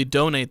probably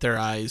donate their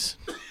eyes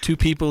to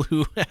people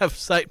who have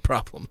sight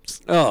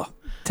problems. Oh,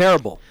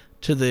 terrible.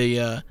 To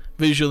the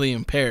visually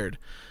impaired.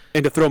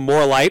 And to throw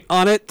more light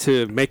on it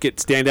to make it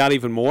stand out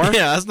even more?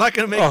 Yeah, that's not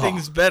going to make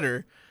things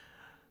better.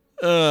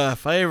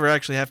 If I ever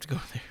actually have to go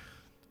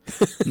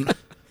there.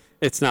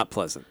 It's not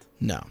pleasant.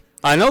 No.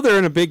 I know they're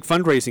in a big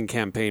fundraising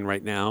campaign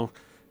right now,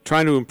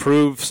 trying to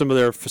improve some of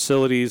their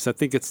facilities. I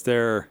think it's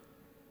I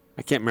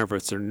can't remember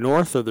if it's their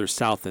north or their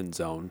south end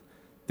zone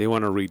they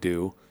want to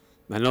redo.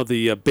 I know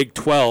the Big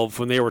 12,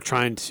 when they were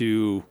trying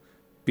to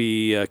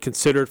be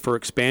considered for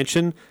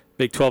expansion,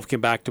 Big 12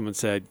 came back to them and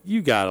said,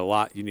 you got a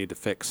lot you need to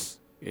fix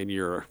in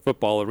your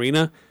football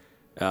arena.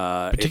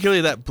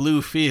 Particularly that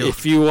blue field.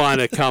 If you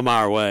want to come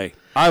our way.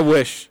 I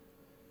wish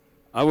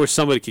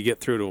somebody could get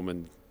through to them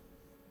and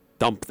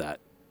dump that.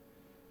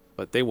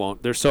 But they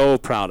won't. They're so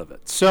proud of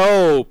it.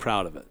 So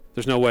proud of it.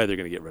 There's no way they're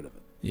going to get rid of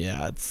it.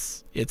 Yeah,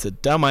 it's a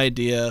dumb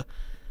idea,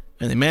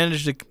 and they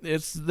managed to.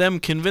 It's them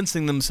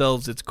convincing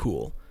themselves it's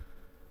cool.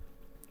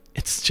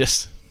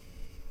 It's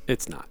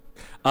not.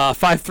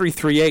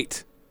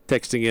 5338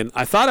 texting in.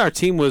 I thought our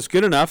team was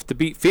good enough to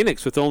beat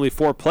Phoenix with only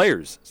 4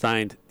 players.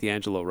 Signed,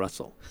 D'Angelo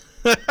Russell.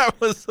 That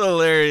was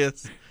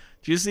hilarious.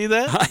 Did you see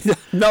that?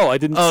 No, I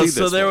didn't see this.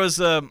 Oh,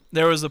 so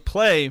there was a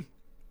play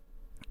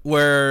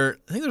where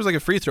I think there was like a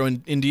free throw,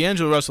 and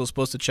D'Angelo Russell was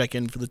supposed to check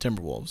in for the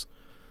Timberwolves.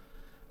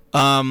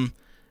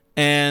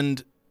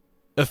 And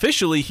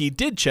officially he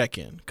did check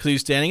in because he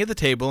was standing at the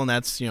table, and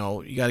that's, you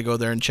got to go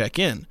there and check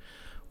in.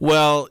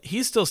 Well,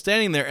 he's still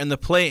standing there, and the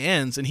play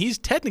ends, and he's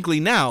technically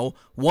now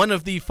one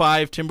of the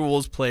 5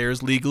 Timberwolves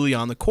players legally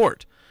on the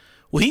court.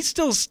 Well, he's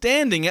still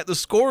standing at the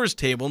scorer's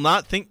table,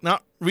 not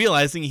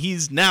realizing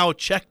he's now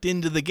checked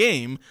into the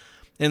game,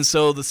 and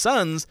so the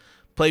Suns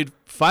played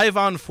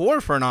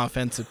 5-on-4 for an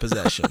offensive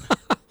possession.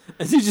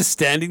 Is he just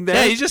standing there?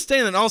 Yeah, he's just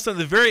standing there. And all of a sudden,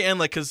 at the very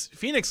end, because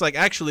Phoenix,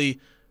 actually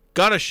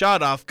got a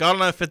shot off, got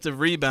an offensive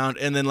rebound,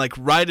 and then,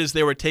 right as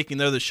they were taking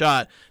the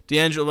shot,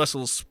 D'Angelo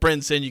Russell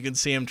sprints in. You can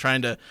see him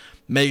trying to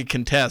make a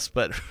contest,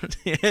 but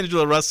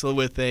D'Angelo Russell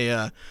with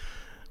an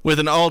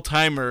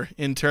all-timer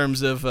in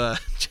terms of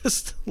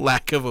just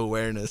lack of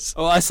awareness.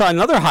 Oh, I saw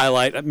another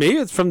highlight. Maybe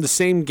it's from the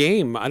same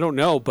game. I don't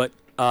know, but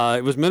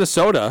it was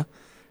Minnesota,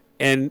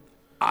 and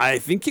I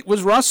think it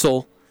was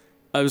Russell.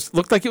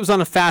 Looked like it was on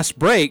a fast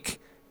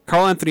break.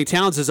 Karl Anthony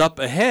Towns is up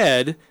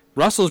ahead.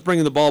 Russell's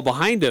bringing the ball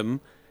behind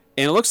him,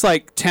 and it looks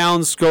like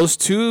Towns goes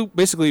to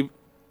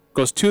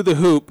the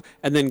hoop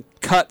and then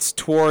cuts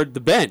toward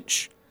the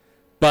bench.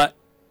 But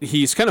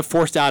he's kind of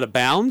forced out of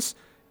bounds,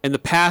 and the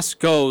pass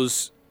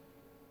goes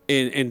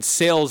and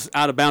sails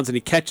out of bounds, and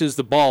he catches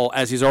the ball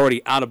as he's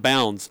already out of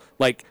bounds,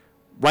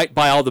 right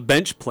by all the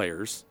bench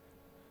players.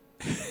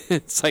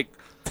 It's like,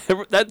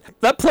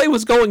 That play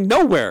was going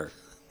nowhere.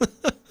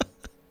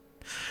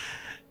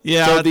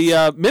 Yeah. So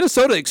the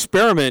Minnesota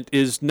experiment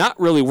is not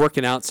really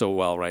working out so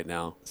well right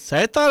now. So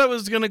I thought it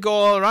was going to go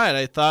all right.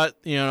 I thought,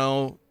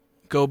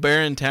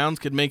 Gobert and Towns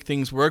could make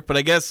things work, but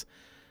I guess,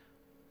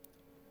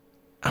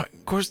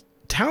 of course,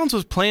 Towns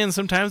was playing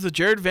sometimes with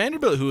Jared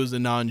Vanderbilt, who was a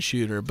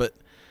non-shooter, but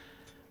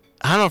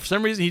I don't know, for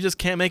some reason he just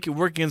can't make it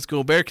work against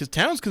Gobert because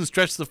Towns can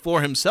stretch the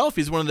floor himself.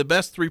 He's one of the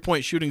best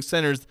three-point shooting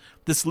centers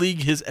this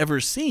league has ever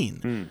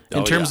seen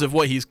in terms of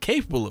what he's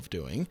capable of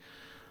doing.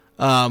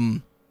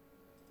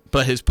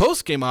 But his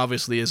post game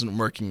obviously isn't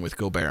working with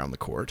Gobert on the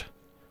court.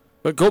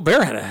 But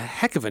Gobert had a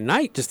heck of a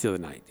night just the other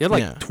night. He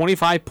had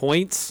 25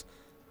 points,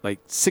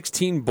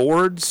 16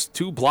 boards,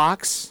 2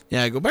 blocks.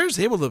 Yeah, Gobert's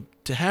able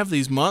to have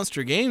these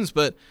monster games,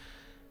 but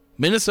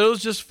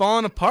Minnesota's just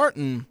falling apart,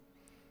 and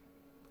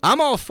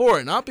I'm all for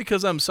it. Not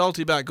because I'm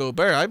salty about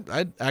Gobert.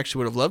 I actually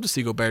would have loved to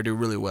see Gobert do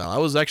really well. I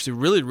was actually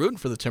really rooting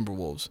for the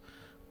Timberwolves,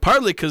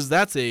 partly because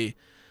that's a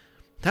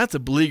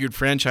beleaguered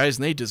franchise,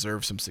 and they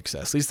deserve some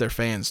success. At least their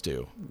fans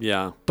do.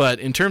 Yeah. But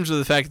in terms of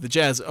the fact that the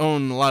Jazz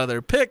own a lot of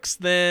their picks,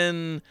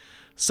 then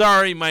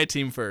sorry, my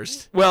team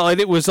first. Well,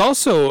 and it was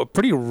also a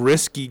pretty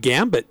risky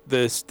gambit,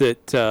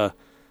 the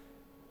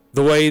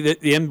way that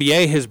the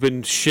NBA has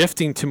been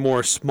shifting to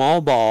more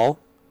small ball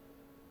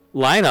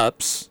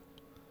lineups.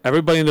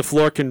 Everybody on the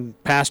floor can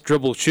pass,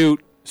 dribble,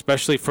 shoot,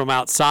 especially from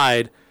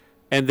outside.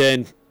 And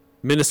then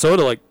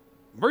Minnesota,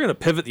 we're going to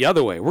pivot the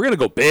other way. We're going to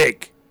go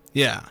big.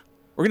 Yeah.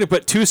 We're going to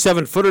put 2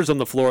 7-footers on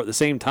the floor at the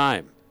same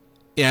time.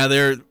 Yeah,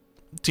 their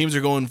teams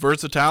are going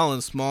versatile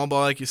and small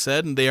ball, like you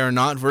said, and they are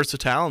not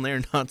versatile and they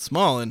are not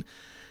small. And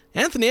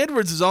Anthony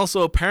Edwards is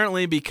also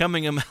apparently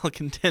becoming a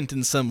malcontent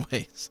in some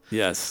ways.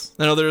 Yes.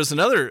 Now, there's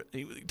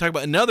talk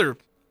about another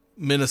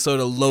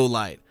Minnesota low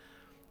light.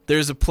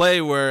 There's a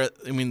play where,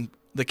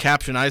 the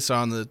caption I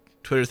saw on the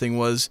Twitter thing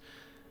was,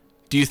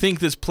 do you think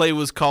this play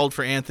was called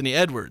for Anthony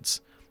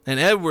Edwards? And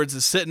Edwards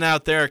is sitting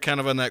out there kind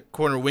of on that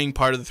corner wing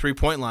part of the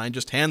three-point line,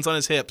 just hands on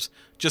his hips,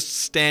 just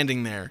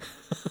standing there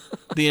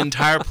the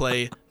entire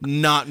play,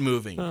 not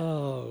moving.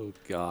 Oh,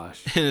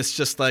 gosh. And it's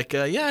just I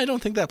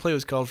don't think that play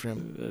was called for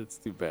him. That's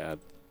too bad.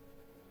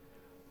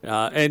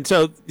 And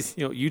so,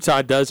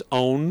 Utah does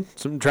own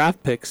some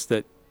draft picks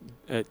that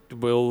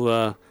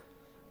will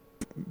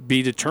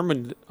be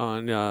determined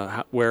on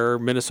where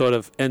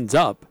Minnesota ends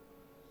up.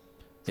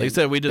 Like I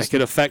said, that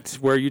could affect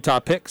where Utah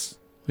picks.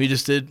 We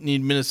just did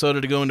need Minnesota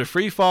to go into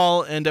free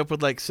fall, end up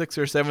with 6th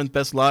or 7th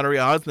best lottery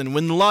odds, then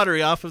win the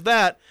lottery off of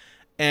that,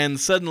 and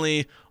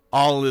suddenly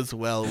all is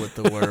well with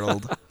the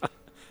world.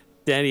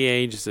 Danny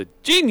Ainge is a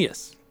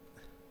genius.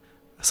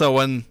 So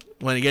when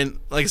again,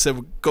 like I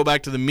said, go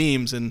back to the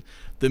memes, and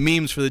the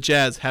memes for the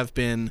Jazz have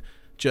been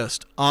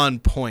just on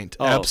point,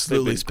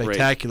 absolutely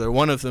spectacular. Great.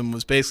 One of them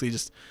was basically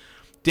just,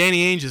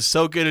 Danny Ainge is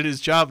so good at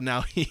his job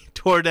now, he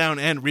tore down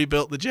and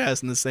rebuilt the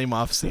Jazz in the same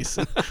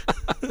offseason.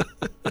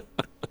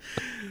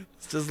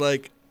 Just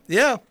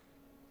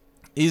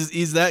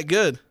he's that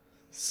good.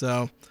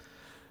 So,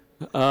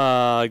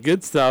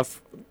 good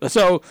stuff.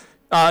 So,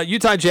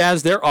 Utah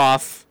Jazz, they're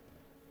off.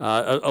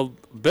 A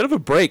bit of a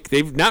break.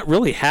 They've not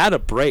really had a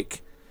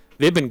break.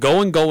 They've been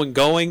going.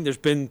 There's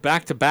been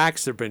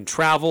back-to-backs. There's been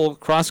travel,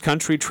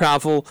 cross-country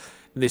travel,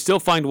 and they still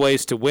find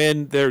ways to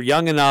win. They're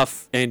young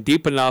enough and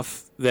deep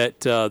enough that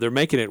they're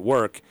making it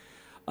work.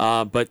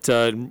 But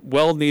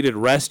well-needed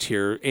rest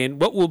here. And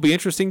what will be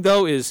interesting,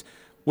 though, is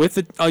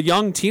with a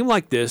young team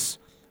like this,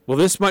 will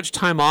this much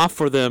time off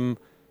for them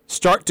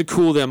start to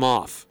cool them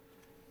off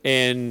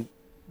and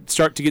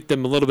start to get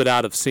them a little bit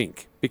out of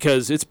sync?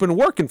 Because it's been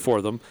working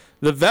for them.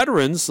 The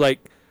veterans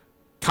like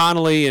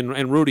Connolly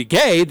and Rudy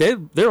Gay,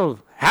 they're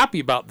happy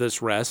about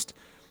this rest.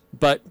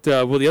 But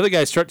will the other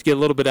guys start to get a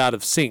little bit out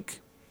of sync?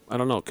 I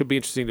don't know. It could be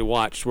interesting to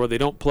watch where they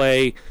don't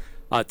play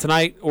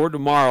tonight or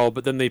tomorrow,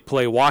 but then they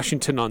play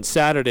Washington on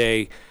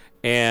Saturday,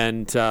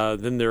 and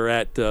then they're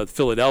at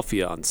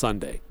Philadelphia on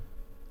Sunday.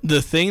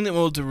 The thing that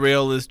will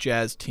derail this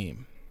Jazz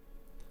team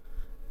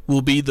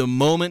will be the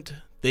moment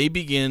they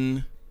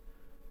begin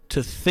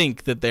to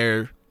think that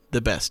they're the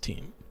best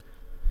team.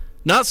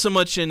 Not so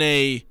much in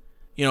a,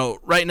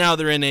 right now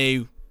they're in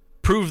a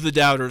prove the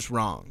doubters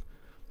wrong.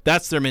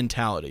 That's their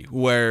mentality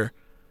where,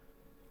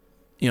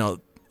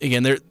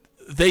 again,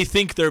 they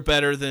think they're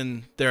better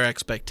than their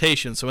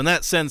expectations. So in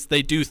that sense,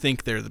 they do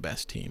think they're the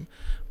best team.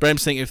 But I'm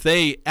saying if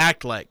they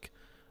act like,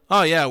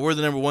 oh yeah, we're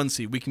the number 1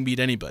 seed, we can beat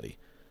anybody.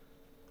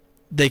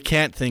 They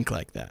can't think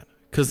like that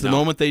because the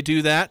moment they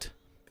do that,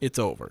 it's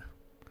over.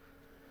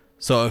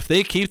 So if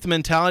they keep the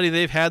mentality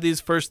they've had these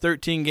first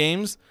 13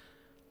 games,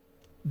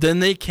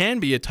 then they can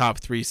be a top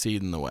 3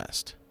 seed in the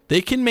West.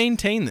 They can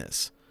maintain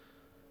this.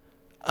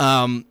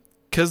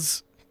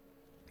 Because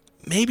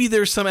maybe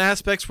there's some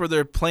aspects where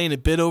they're playing a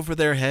bit over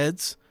their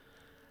heads.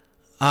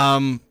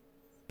 But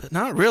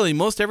not really.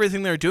 Most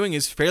everything they're doing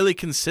is fairly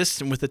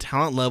consistent with the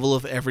talent level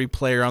of every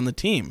player on the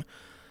team.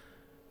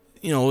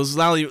 Was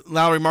Lowry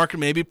Markkanen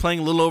maybe playing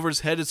a little over his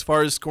head as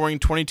far as scoring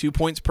 22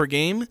 points per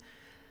game?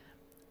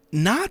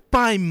 not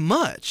by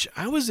much.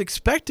 I was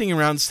expecting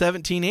around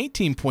 17,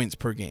 18 points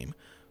per game.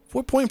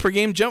 4-point per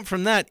game jump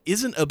from that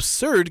isn't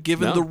absurd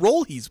given the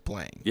role he's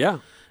playing. Yeah.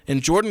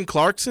 And Jordan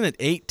Clarkson at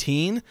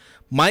 18,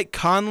 Mike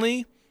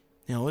Conley,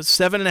 it's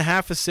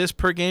 7.5 assists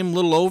per game, a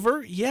little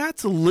over. Yeah,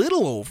 it's a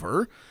little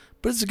over,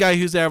 but it's a guy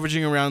who's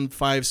averaging around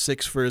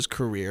 5-6 for his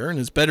career. In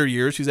his better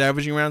years, he's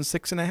averaging around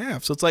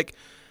 6.5. So it's like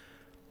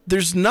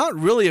there's not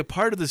really a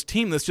part of this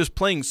team that's just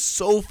playing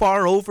so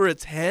far over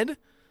its head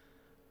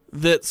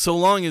that so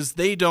long as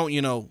they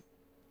don't,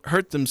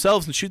 hurt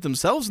themselves and shoot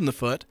themselves in the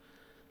foot,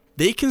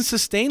 they can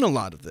sustain a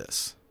lot of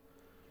this.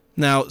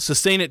 Now,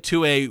 sustain it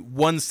to a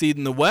 1 seed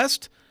in the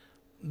West,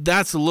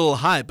 that's a little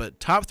high, but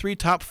top 3,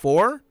 top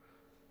 4,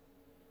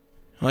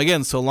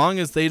 again, so long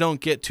as they don't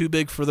get too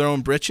big for their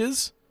own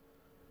britches,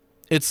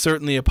 it's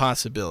certainly a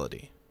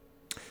possibility.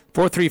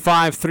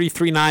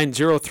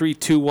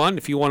 435-339-0321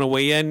 if you want to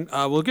weigh in.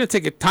 We're going to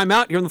take a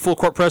timeout here in the Full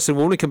Court Press, and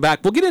when we come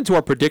back, we'll get into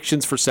our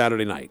predictions for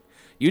Saturday night.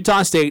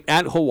 Utah State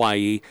at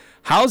Hawaii.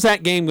 How's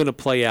that game going to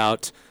play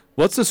out?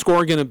 What's the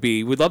score going to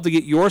be? We'd love to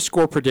get your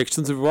score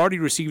predictions. We've already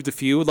received a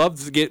few. We'd love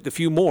to get a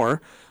few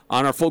more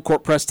on our Full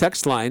Court Press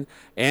text line.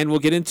 And we'll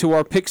get into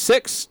our Pick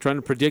 6, trying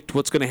to predict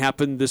what's going to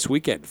happen this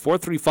weekend.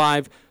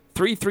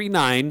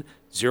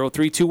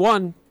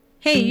 435-339-0321.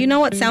 Hey, you know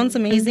what sounds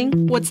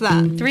amazing? What's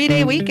that?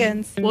 3-day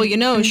weekends. Well,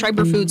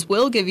 Schreiber Foods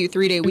will give you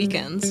 3-day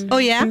weekends. Oh,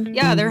 yeah?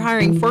 Yeah, they're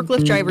hiring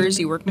forklift drivers.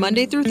 You work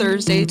Monday through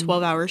Thursday,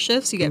 12-hour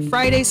shifts. You get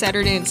Friday,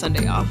 Saturday, and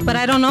Sunday off. But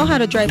I don't know how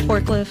to drive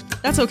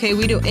forklift. That's okay.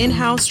 We do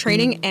in-house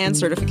training and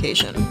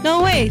certification.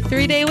 No way.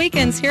 3-day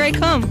weekends. Here I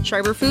come.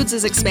 Schreiber Foods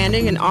is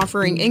expanding and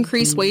offering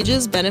increased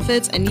wages,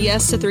 benefits, and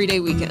yes to 3-day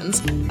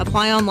weekends.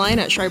 Apply online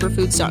at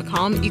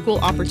schreiberfoods.com. Equal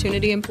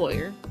opportunity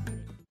employer.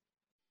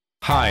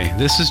 Hi,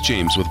 this is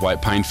James with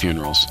White Pine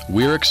Funerals.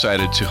 We're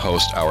excited to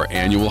host our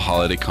annual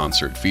holiday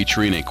concert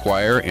featuring a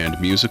choir and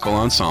musical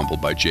ensemble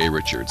by Jay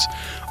Richards.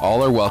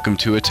 All are welcome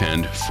to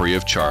attend free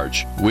of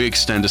charge. We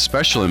extend a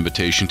special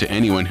invitation to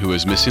anyone who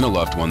is missing a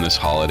loved one this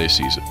holiday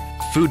season.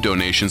 Food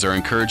donations are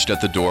encouraged at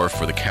the door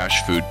for the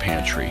Cash Food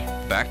Pantry.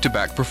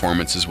 Back-to-back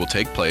performances will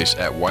take place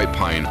at White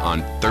Pine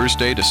on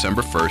Thursday,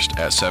 December 1st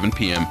at 7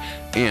 p.m.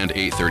 and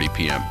 8:30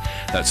 p.m.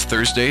 That's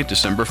Thursday,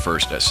 December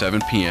 1st at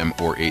 7 p.m.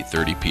 or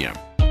 8:30 p.m.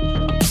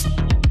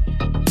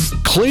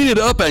 Clean it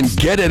up and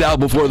get it out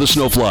before the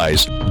snow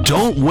flies.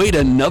 Don't wait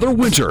another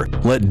winter.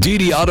 Let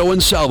DD Auto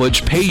and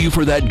Salvage pay you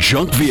for that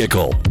junk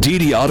vehicle.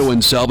 DD Auto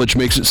and Salvage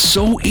makes it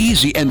so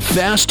easy and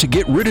fast to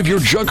get rid of your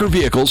junker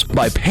vehicles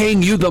by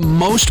paying you the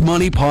most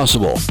money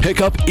possible.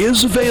 Pickup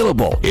is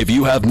available. If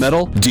you have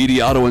metal,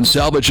 DD Auto and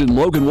Salvage in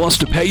Logan wants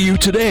to pay you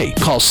today.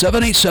 Call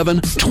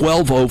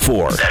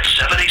 787-1204. That's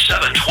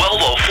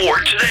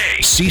 787-1204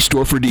 today. See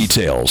store for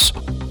details.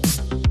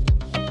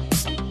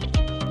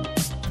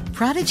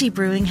 Prodigy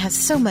Brewing has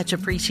so much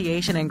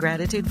appreciation and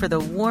gratitude for the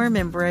warm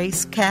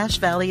embrace Cache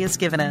Valley has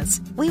given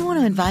us. We want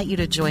to invite you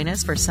to join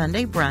us for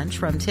Sunday brunch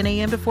from 10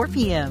 a.m. to 4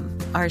 p.m.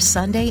 Our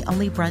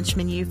Sunday-only brunch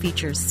menu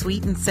features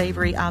sweet and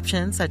savory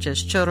options such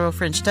as churro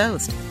French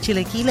toast,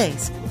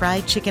 chilaquiles,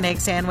 fried chicken egg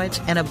sandwich,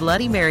 and a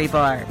Bloody Mary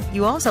bar.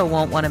 You also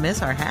won't want to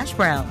miss our hash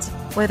browns.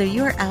 Whether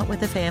you're out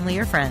with a family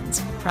or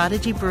friends,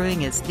 Prodigy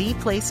Brewing is the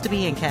place to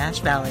be in Cache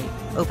Valley.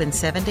 Open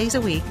 7 days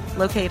a week,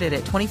 located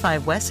at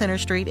 25 West Center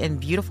Street in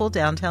beautiful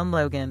downtown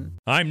Logan.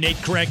 I'm Nate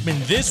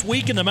Kreckman. This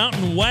week in the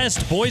Mountain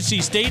West, Boise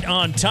State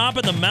on top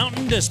of the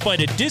mountain despite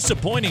a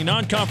disappointing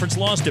non-conference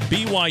loss to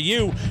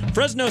BYU.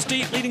 Fresno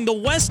State leading the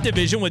West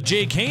Division with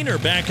Jake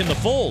Hainer back in the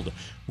fold.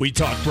 We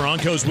talk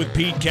Broncos with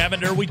Pete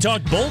Cavender. We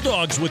talk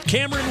Bulldogs with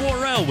Cameron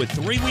Worrell with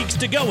 3 weeks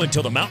to go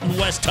until the Mountain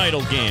West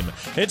title game.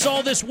 It's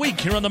all this week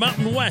here on the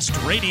Mountain West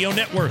Radio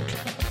Network.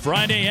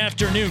 Friday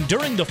afternoon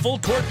during the Full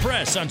Court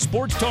Press on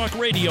Sports Talk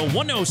Radio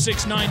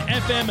 106.9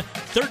 FM,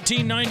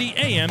 1390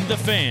 AM The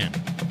Fan.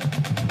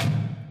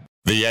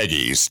 The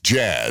Aggies,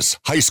 Jazz,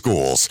 high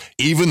schools,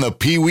 even the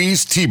Pee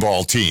Wee's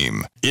T-ball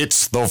team.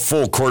 It's the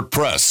Full Court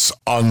Press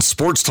on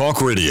Sports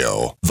Talk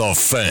Radio, The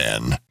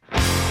Fan.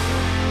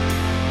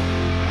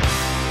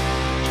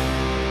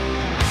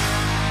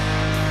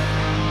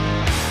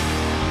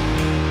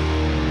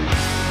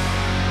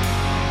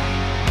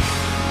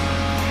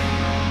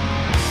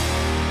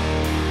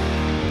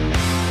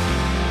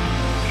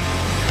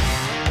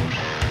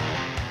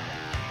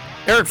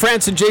 Eric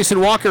France and Jason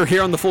Walker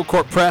here on the Full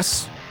Court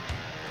Press.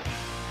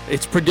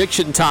 It's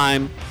prediction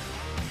time.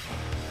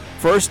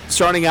 First,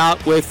 starting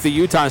out with the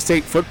Utah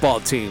State football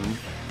team.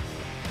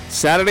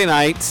 Saturday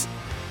night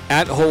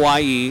at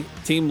Hawaii.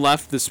 Team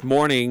left this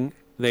morning.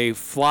 They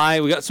fly.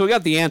 We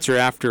got the answer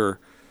after.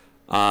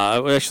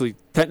 Actually,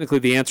 technically,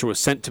 the answer was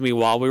sent to me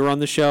while we were on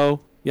the show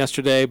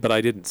yesterday, but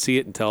I didn't see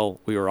it until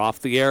we were off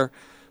the air.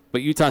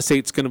 But Utah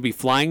State's going to be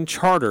flying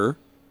charter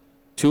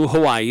to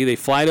Hawaii. They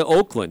fly to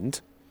Oakland,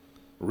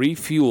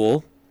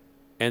 refuel,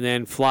 and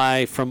then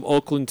fly from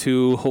Oakland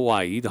to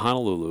Hawaii, to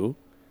Honolulu,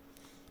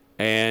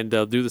 and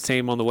they'll do the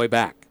same on the way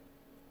back.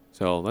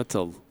 So that's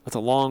a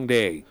long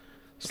day.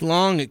 It's a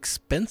long,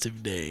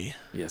 expensive day.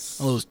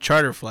 Yes. All those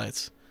charter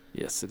flights.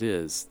 Yes, it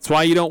is. That's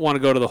why you don't want to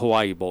go to the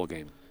Hawaii Bowl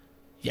game.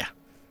 Yeah.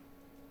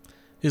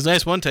 It was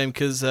nice one time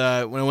because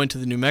when I went to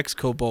the New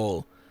Mexico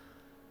Bowl,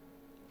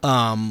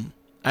 I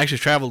actually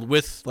traveled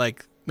with,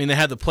 they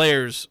had the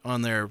players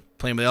on their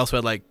plane, but they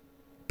also had,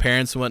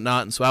 parents and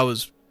whatnot. And so I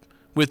was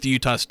with the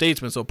Utah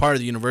Statesmen, so part of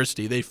the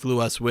university. They flew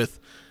us with,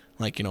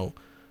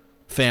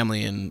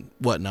 family and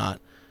whatnot.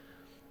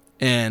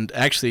 And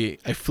actually,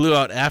 I flew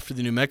out after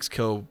the New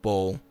Mexico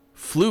Bowl,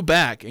 flew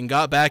back, and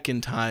got back in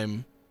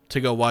time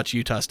to go watch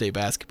Utah State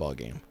basketball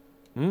game.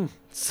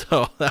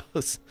 So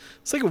it's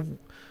like a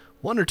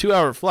 1 or 2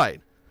 hour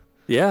flight.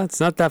 Yeah, it's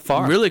not that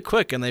far. Really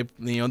quick, and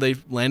they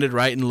landed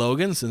right in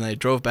Logan's, and they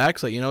drove back.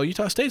 So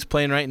Utah State's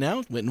playing right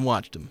now. Went and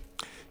watched them.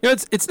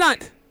 It's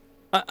not.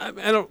 I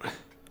don't.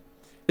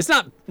 It's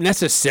not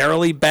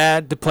necessarily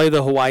bad to play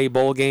the Hawaii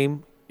Bowl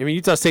game. I mean,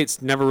 Utah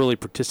State's never really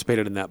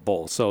participated in that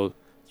bowl, so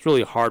it's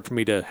really hard for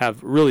me to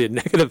have really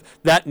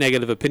that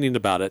negative opinion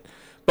about it.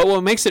 But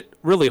what makes it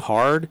really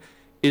hard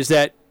is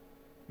that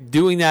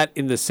doing that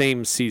in the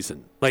same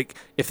season.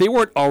 If they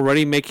weren't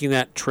already making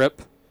that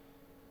trip,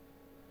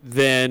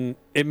 then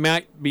it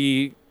might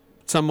be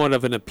somewhat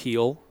of an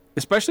appeal,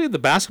 especially if the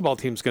basketball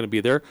team's going to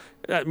be there.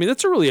 I mean,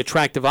 that's a really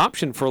attractive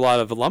option for a lot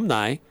of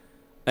alumni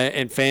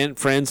and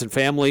friends and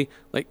family.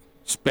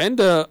 Spend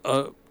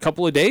a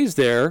couple of days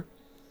there,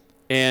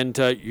 and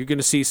you're going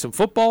to see some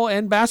football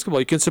and basketball.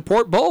 You can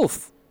support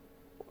both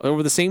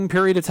over the same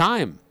period of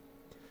time.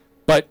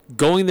 But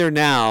going there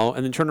now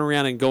and then turning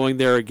around and going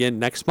there again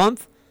next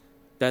month,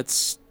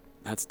 that's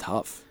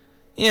tough.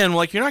 Yeah, and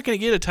you're not going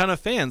to get a ton of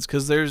fans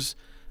because there's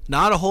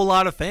not a whole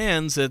lot of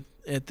fans at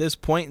this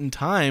point in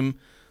time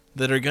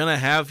that are going to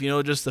have,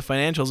 just the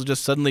financials of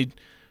just suddenly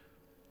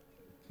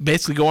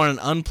basically go on an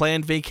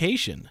unplanned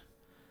vacation.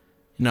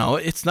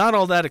 It's not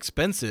all that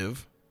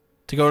expensive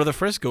to go to the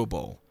Frisco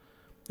Bowl.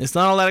 It's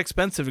not all that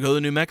expensive to go to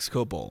the New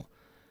Mexico Bowl.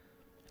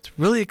 It's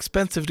really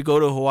expensive to go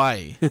to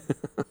Hawaii.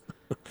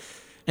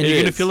 And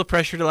you're going to feel the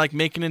pressure to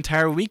make an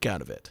entire week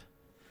out of it.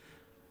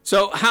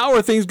 So how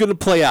are things going to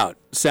play out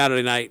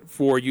Saturday night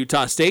for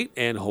Utah State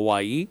and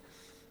Hawaii?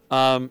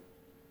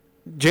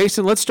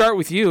 Jason, let's start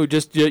with you.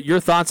 Just your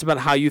thoughts about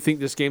how you think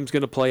this game's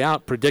going to play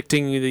out,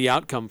 predicting the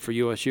outcome for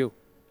USU.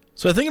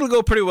 So I think it'll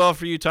go pretty well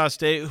for Utah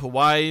State.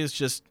 Hawaii is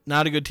just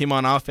not a good team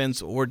on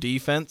offense or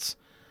defense.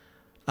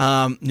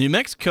 New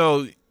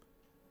Mexico,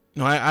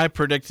 I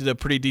predicted a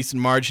pretty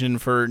decent margin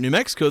for New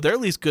Mexico. They're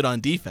at least good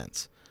on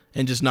defense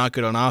and just not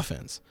good on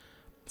offense.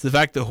 So the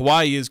fact that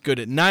Hawaii is good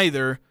at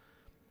neither,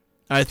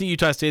 I think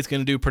Utah State's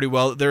going to do pretty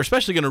well. They're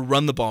especially going to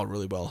run the ball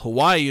really well.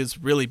 Hawaii is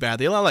really bad.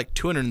 They allow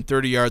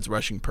 230 yards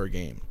rushing per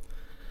game.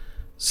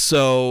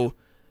 So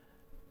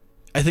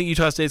I think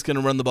Utah State's going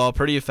to run the ball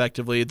pretty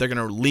effectively. They're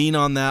going to lean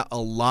on that a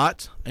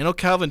lot. I know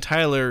Calvin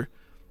Tyler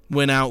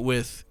went out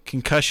with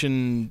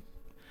concussion.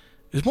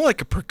 It was more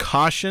like a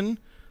precaution.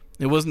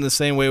 It wasn't the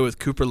same way with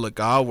Cooper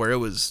Legault where it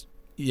was,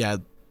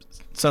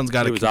 son's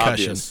got a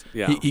concussion. Obvious.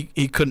 Yeah.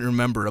 He couldn't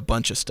remember a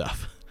bunch of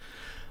stuff.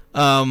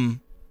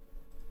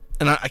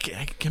 And I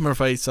can't remember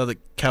if I saw that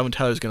Calvin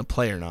Tyler was going to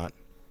play or not.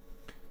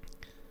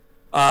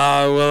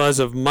 Well, as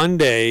of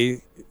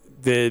Monday,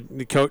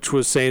 the coach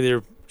was saying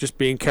they're just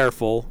being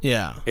careful.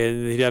 Yeah.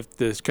 And he'd have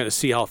to kind of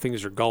see how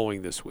things are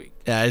going this week.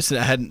 Yeah,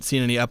 I hadn't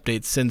seen any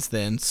updates since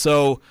then.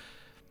 So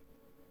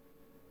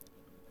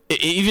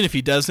even if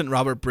he doesn't,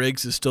 Robert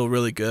Briggs is still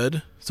really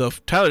good. So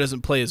if Tyler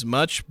doesn't play as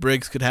much,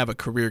 Briggs could have a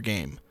career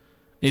game.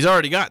 He's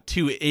already got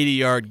 2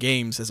 80-yard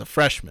games as a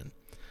freshman.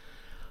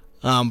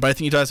 But I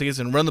think Utah State is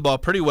going to run the ball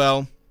pretty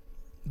well.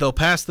 They'll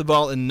pass the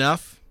ball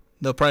enough.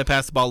 They'll probably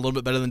pass the ball a little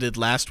bit better than they did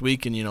last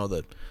week and,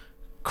 the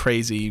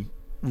crazy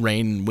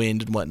rain and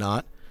wind and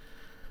whatnot.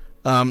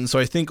 So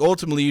I think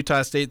ultimately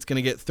Utah State's going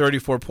to get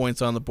 34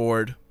 points on the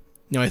board.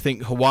 I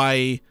think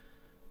Hawaii,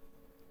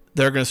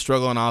 they're going to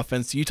struggle on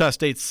offense. Utah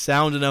State's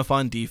sound enough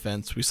on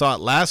defense. We saw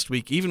it last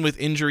week, even with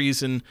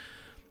injuries and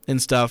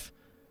stuff,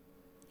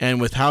 and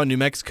with how New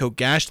Mexico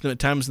gashed them at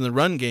times in the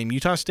run game,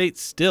 Utah State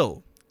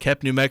still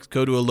kept New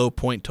Mexico to a low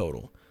point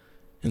total.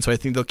 And so I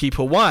think they'll keep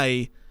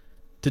Hawaii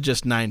to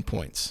just 9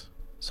 points.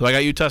 So I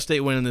got Utah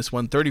State winning this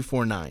one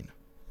 34-9.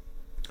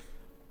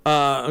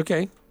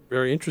 Okay.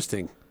 Very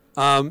interesting.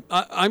 I'm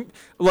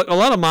look, a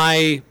lot of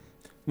my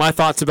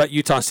thoughts about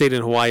Utah State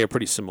and Hawaii are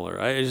pretty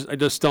similar. I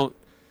just don't.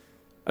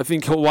 I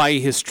think Hawaii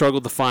has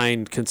struggled to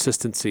find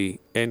consistency,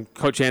 and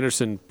Coach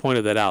Anderson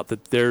pointed that out.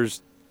 That there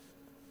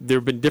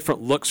have been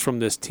different looks from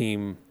this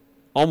team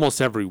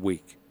almost every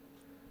week,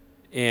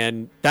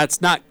 and that's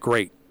not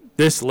great.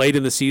 This late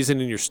in the season,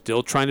 and you're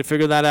still trying to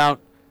figure that out.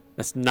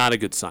 That's not a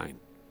good sign.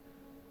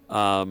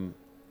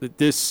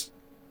 This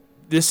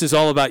is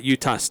all about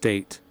Utah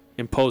State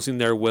imposing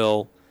their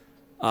will.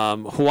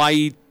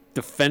 Hawaii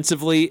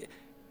defensively,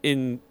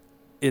 in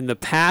the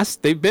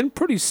past, they've been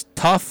pretty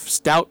tough,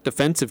 stout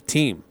defensive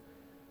team.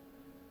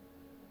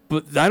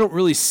 But I don't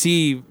really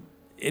see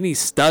any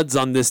studs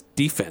on this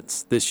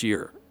defense this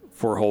year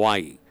for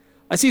Hawaii.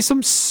 I see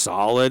some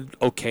solid,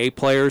 okay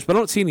players, but I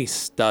don't see any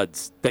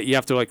studs that you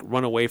have to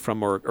run away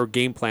from or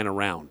game plan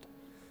around.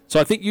 So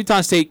I think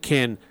Utah State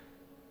can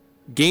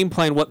game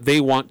plan what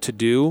they want to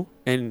do,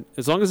 and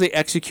as long as they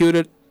execute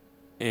it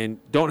and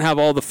don't have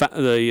all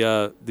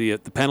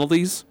the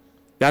penalties,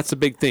 that's a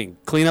big thing.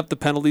 Clean up the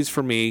penalties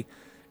for me.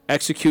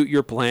 Execute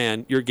your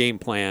plan, your game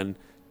plan.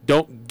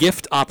 Don't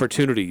gift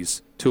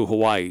opportunities to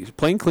Hawaii.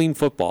 Playing clean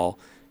football,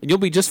 and you'll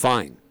be just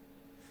fine.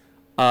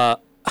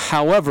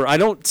 However, I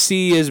don't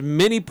see as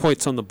many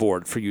points on the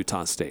board for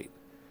Utah State.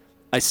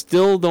 I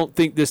still don't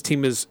think this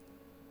team is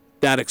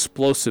that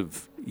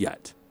explosive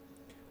yet.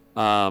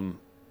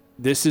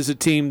 This is a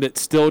team that's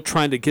still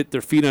trying to get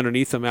their feet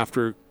underneath them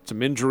after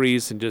some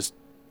injuries and just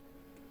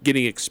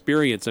getting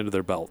experience under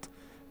their belt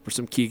for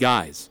some key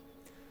guys.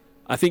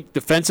 I think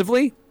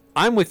defensively,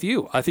 I'm with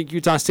you. I think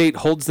Utah State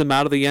holds them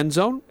out of the end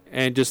zone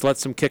and just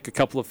lets them kick a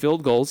couple of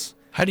field goals.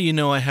 How do you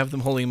know I have them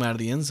holding them out of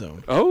the end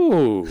zone?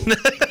 Oh,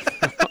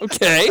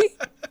 okay.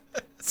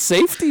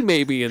 Safety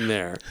maybe in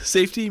there.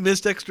 Safety,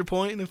 missed extra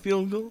point, and a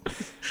field goal?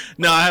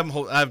 No, I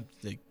have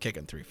them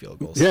kicking 3 field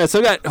goals. Yeah, so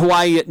I got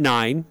Hawaii at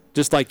 9,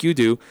 just like you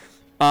do.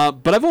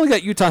 But I've only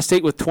got Utah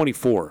State with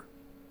 24.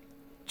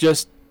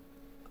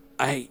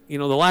 The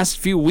last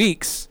few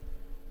weeks,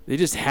 they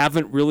just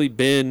haven't really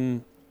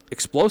been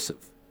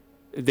explosive.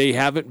 They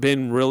haven't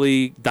been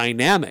really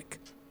dynamic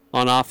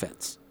on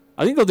offense.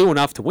 I think they'll do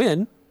enough to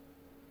win,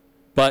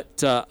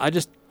 but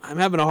I'm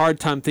having a hard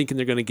time thinking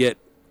they're going to get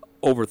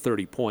over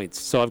 30 points,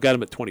 so I've got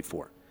them at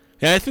 24.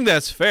 Yeah, I think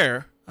that's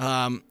fair.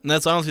 And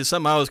that's honestly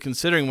something I was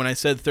considering when I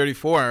said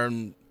 34.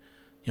 And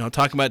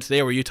talking about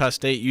today where Utah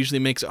State usually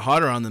makes it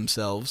harder on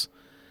themselves.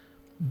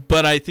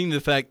 But I think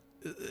the fact,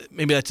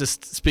 maybe that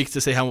just speaks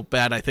to say how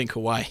bad I think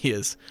Hawaii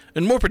is.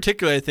 And more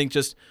particularly, I think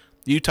just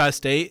Utah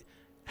State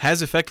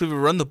has effectively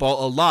run the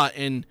ball a lot.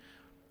 And,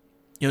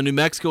 New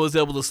Mexico is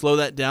able to slow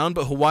that down,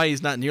 but Hawaii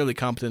is not nearly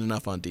competent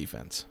enough on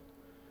defense.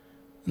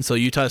 And so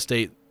Utah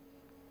State,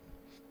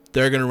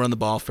 they're going to run the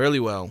ball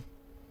fairly well.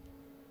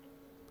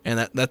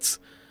 And it's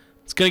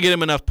going to get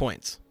them enough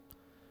points.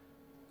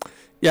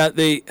 Yeah,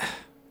 they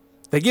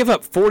give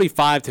up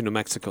 45 to New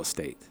Mexico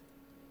State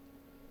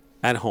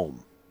at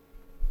home.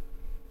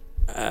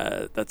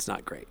 That's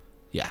not great.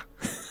 Yeah.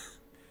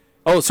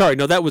 Oh, sorry.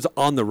 No, that was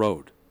on the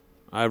road.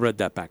 I read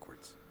that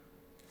backwards.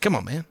 Come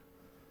on, man.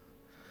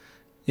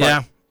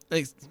 Yeah.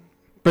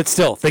 But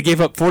still, they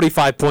gave up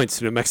 45 points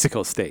to New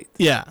Mexico State.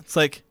 Yeah, it's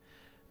like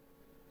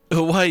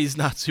Hawaii's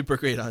not super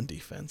great on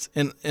defense.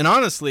 And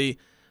honestly,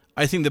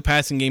 I think the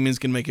passing game is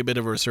going to make a bit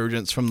of a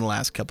resurgence from the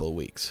last couple of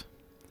weeks.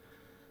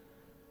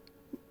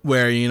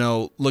 Where,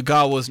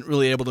 Legal wasn't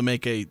really able to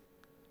make a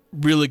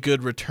really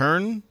good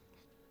return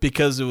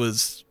because it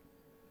was,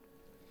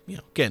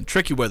 again,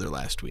 tricky weather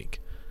last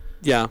week.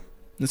 Yeah.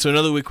 And so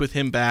another week with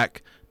him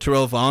back,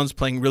 Terrell Vaughn's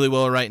playing really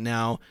well right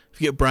now. If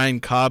you get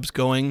Brian Cobbs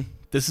going,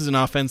 this is an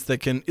offense that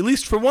can, at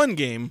least for one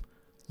game,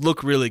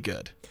 look really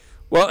good.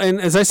 Well, and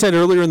as I said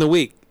earlier in the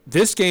week,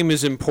 this game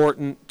is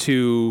important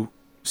to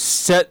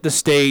set the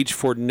stage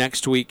for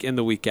next week and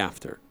the week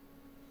after.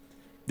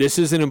 This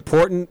is an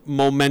important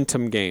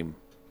momentum game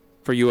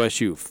for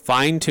USU.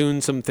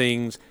 Fine-tune some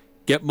things,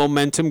 get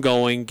momentum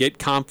going, get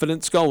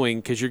confidence going,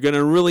 because you're going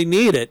to really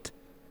need it.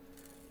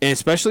 And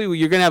especially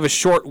you're going to have a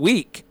short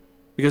week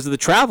because of the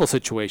travel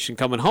situation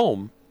coming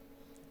home.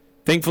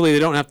 Thankfully, they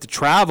don't have to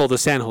travel to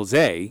San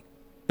Jose.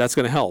 That's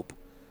going to help.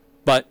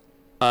 But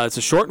it's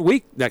a short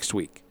week next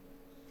week.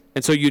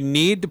 And so you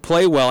need to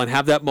play well and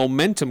have that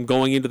momentum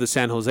going into the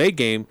San Jose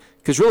game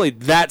because really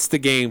that's the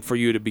game for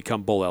you to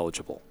become bowl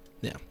eligible.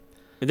 Yeah.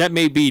 And that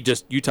may be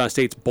just Utah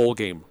State's bowl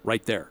game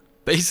right there.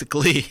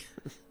 Basically.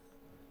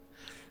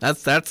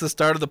 That's the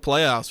start of the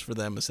playoffs for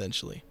them,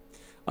 essentially.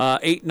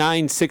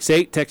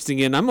 8968 texting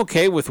in, I'm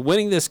okay with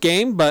winning this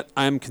game, but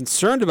I'm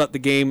concerned about the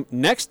game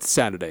next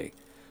Saturday.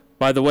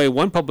 By the way,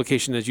 one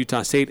publication has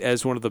Utah State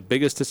as one of the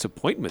biggest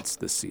disappointments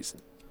this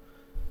season.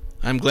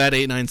 I'm glad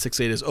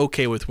 8968 is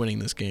okay with winning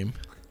this game.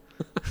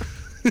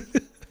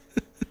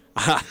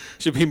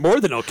 Should be more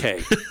than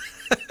okay.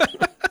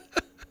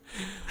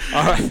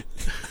 All right.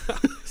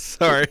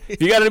 Sorry.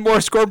 If you got any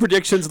more score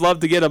predictions, love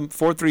to get them.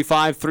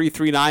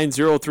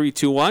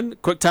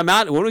 435-339-0321. Quick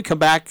timeout, and when we come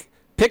back,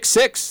 pick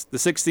 6, the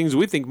 6 things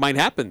we think might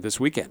happen this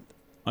weekend.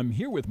 I'm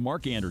here with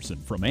Mark Anderson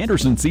from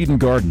Anderson Seed and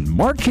Garden.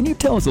 Mark, can you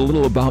tell us a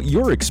little about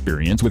your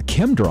experience with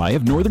ChemDry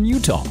of Northern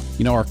Utah?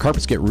 Our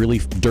carpets get really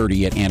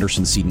dirty at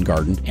Anderson Seed and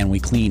Garden, and we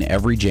clean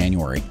every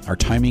January. Our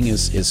timing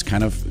is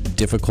kind of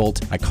difficult.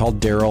 I called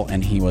Daryl,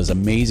 and he was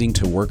amazing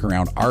to work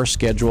around our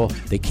schedule.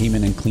 They came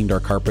in and cleaned our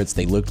carpets.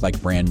 They looked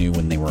like brand new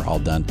when they were all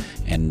done,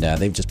 and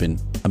they've just been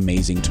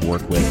amazing to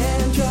work with.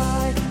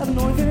 ChemDry of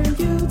Northern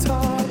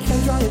Utah.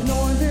 ChemDry of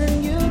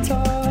Northern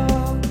Utah.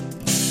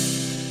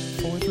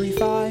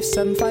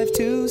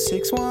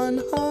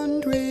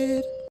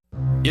 435-752-6100.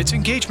 It's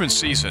engagement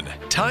season.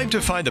 Time to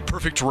find the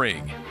perfect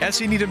ring.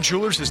 S.E. Needham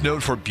Jewelers is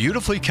known for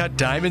beautifully cut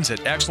diamonds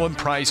at excellent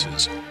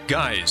prices.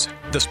 Guys,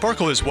 the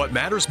sparkle is what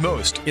matters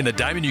most in the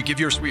diamond you give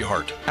your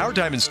sweetheart. Our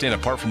diamonds stand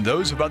apart from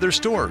those of other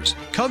stores.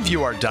 Come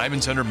view our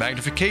diamonds under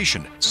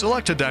magnification.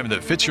 Select a diamond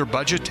that fits your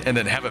budget and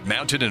then have it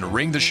mounted in a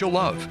ring that she'll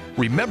love.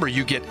 Remember,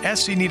 you get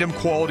S.E. Needham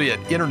quality at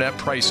internet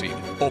pricing.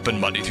 Open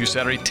Monday through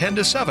Saturday 10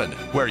 to 7,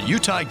 where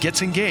Utah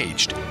gets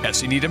engaged.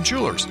 S.E. Needham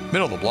Jewelers,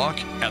 middle of the block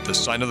at the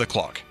sign of the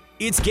clock.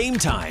 It's game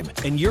time,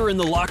 and you're in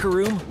the locker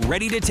room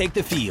ready to take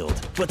the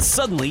field. But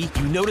suddenly,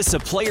 you notice a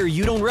player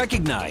you don't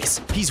recognize.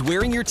 He's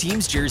wearing your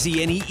team's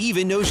jersey, and he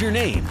even knows your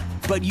name.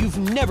 But you've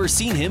never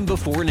seen him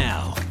before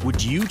now.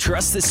 Would you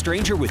trust this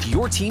stranger with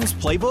your team's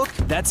playbook?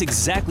 That's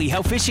exactly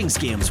how phishing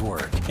scams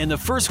work. And the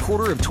first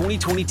quarter of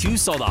 2022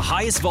 saw the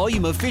highest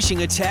volume of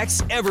phishing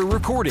attacks ever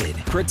recorded.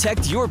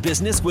 Protect your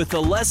business with the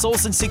Les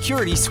Olson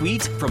Security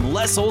Suite from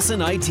Les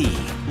Olson IT.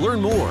 Learn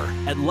more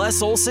at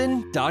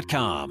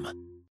lesolson.com.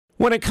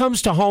 When it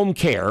comes to home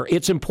care,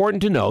 it's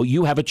important to know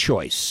you have a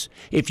choice.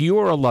 If you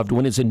or a loved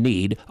one is in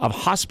need of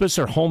hospice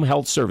or home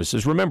health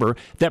services, remember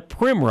that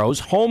Primrose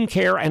Home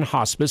Care and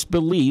Hospice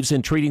believes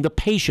in treating the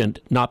patient,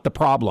 not the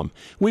problem.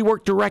 We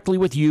work directly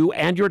with you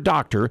and your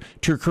doctor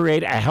to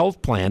create a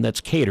health plan that's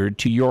catered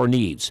to your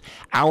needs.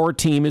 Our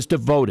team is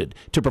devoted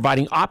to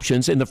providing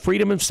options in the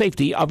freedom and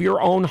safety of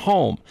your own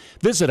home.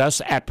 Visit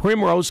us at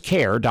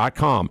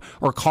primrosecare.com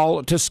or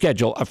call to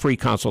schedule a free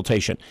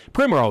consultation.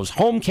 Primrose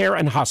Home Care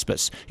and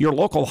Hospice, your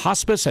local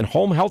hospice and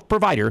home health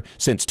provider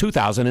since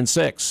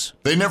 2006.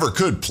 They never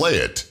could play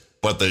it,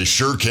 but they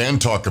sure can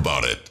talk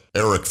about it.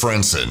 Eric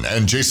Frenson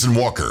and Jason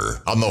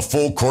Walker on the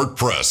Full Court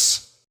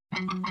Press.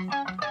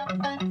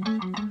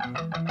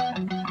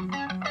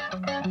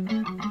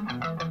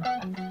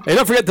 Hey,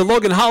 don't forget the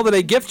Logan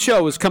Holiday Gift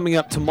Show is coming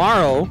up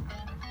tomorrow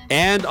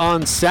and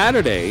on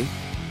Saturday.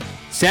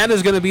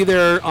 Santa's going to be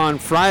there on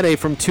Friday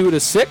from 2 to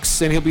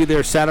 6, and he'll be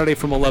there Saturday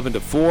from 11 to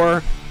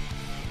 4.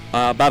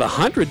 About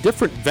 100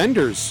 different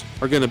vendors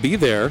are going to be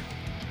there,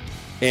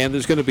 and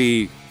there's going to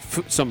be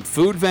some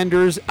food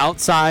vendors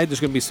outside.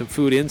 There's going to be some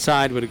food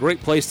inside, but a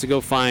great place to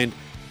go find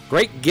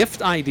great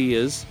gift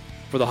ideas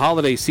for the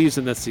holiday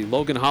season. That's the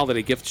Logan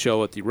Holiday Gift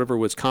Show at the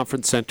Riverwoods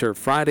Conference Center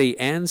Friday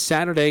and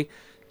Saturday.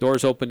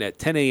 Doors open at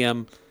 10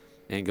 a.m.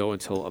 and go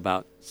until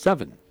about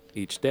 7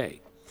 each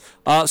day.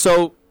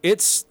 So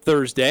it's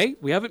Thursday.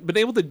 We haven't been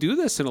able to do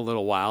this in a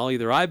little while.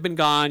 Either I've been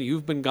gone,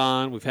 you've been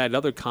gone, we've had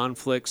other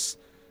conflicts.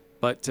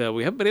 But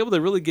we haven't been able to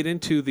really get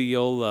into the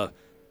old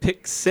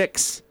pick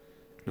six,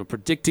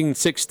 predicting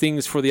 6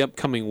 things for the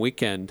upcoming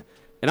weekend.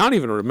 And I don't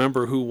even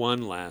remember who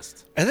won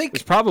last. I think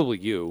it's probably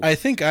you. I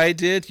think I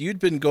did. You'd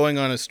been going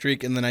on a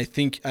streak, and then I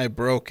think I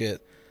broke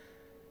it.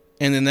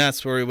 And then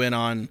that's where we went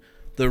on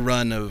the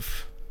run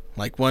of,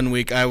 like, 1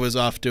 week I was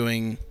off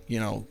doing,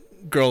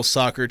 girls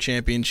soccer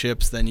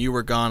championships. Then you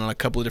were gone on a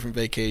couple of different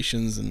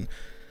vacations and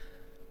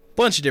a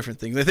bunch of different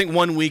things. I think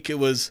 1 week it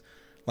was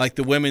like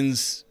the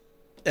women's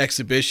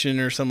exhibition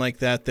or something like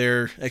that.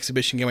 Their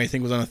exhibition game, I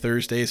think, was on a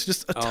Thursday. It's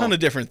just a ton of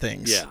different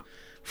things. Yeah.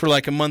 For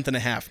like a month and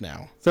a half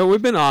now. So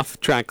we've been off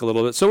track a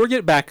little bit. So we're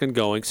getting back and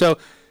going. So,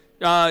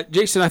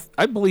 Jason,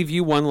 I believe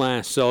you won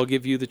last, so I'll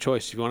give you the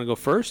choice. If you want to go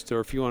first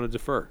or if you want to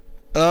defer.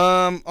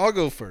 I'll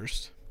go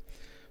first.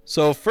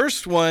 So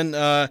first one,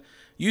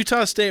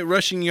 Utah State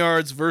rushing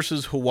yards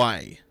versus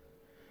Hawaii.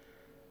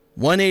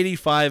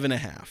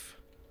 185.5.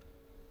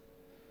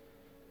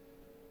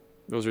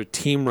 Those are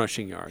team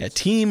rushing yards. Yeah,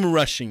 team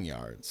rushing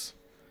yards.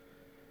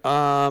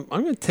 I'm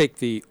going to take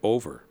the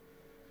over.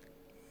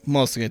 I'm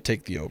also going to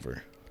take the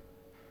over.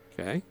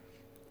 Okay.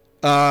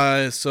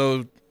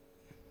 So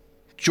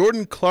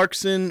Jordan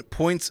Clarkson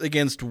points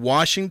against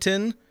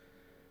Washington,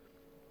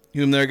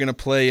 whom they're going to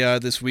play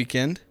this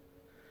weekend.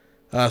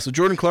 So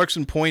Jordan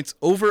Clarkson points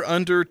over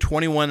under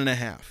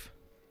 21.5.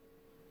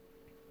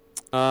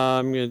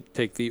 I'm going to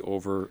take the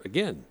over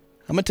again.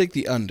 I'm going to take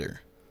the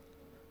under.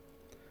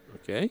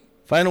 Okay.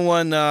 Final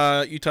one,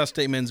 Utah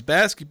State men's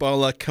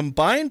basketball.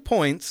 Combined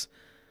points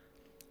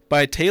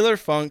by Taylor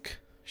Funk,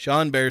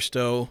 Sean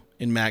Bairstow,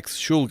 and Max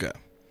Shulga.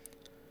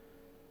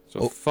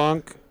 So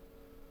Funk,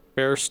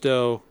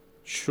 Bairstow,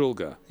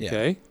 Shulga. Yeah.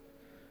 Okay.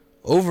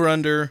 Over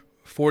under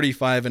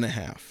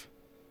 45.5.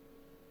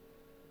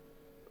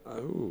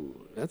 Oh,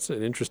 that's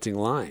an interesting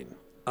line.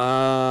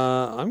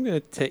 I'm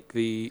going to take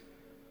the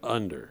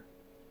under.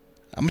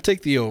 I'm going to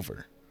take the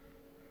over.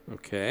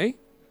 Okay.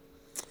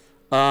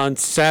 On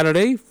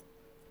Saturday,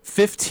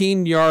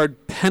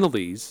 15-yard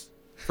penalties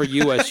for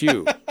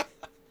USU.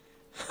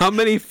 How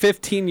many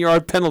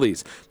 15-yard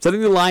penalties?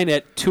 Setting the line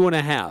at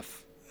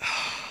 2.5.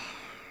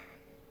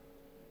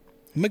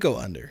 I'm going to go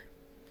under.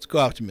 Let's go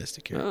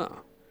optimistic here. Oh,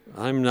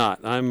 I'm not.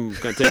 I'm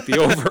going to take the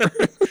over.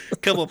 A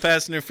couple of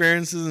pass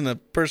interferences and a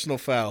personal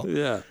foul.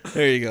 Yeah.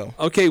 There you go.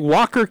 Okay,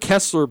 Walker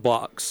Kessler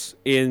blocks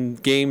in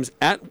games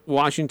at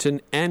Washington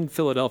and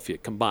Philadelphia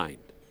combined.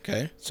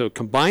 Okay. So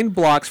combined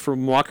blocks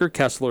from Walker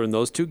Kessler in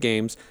those 2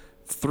 games,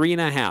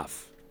 3.5. I'm going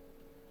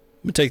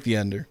to take the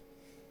under.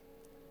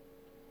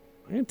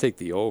 I'm going to take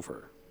the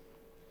over.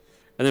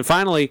 And then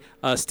finally,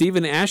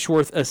 Stephen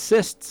Ashworth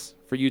assists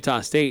for Utah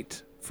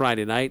State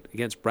Friday night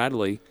against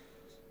Bradley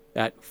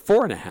at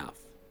 4.5.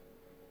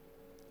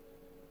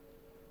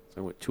 So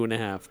I went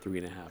 2.5,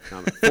 3.5. Now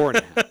I'm at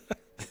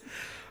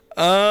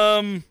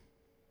 4.5.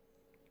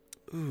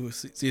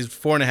 He's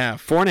 4.5.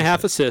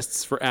 4.5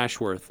 assists for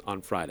Ashworth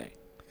on Friday.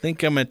 I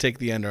think I'm going to take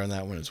the under on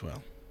that one as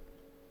well.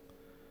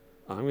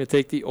 I'm going to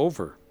take the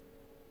over.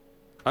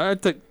 I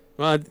took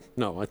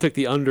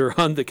the under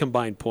on the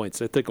combined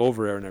points. I took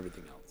over and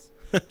everything else.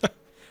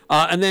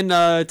 And then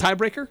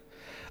tiebreaker?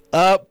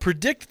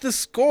 Predict the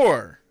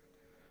score.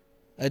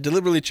 I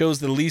deliberately chose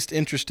the least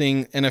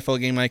interesting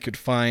NFL game I could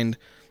find.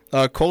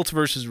 Colts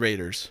versus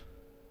Raiders.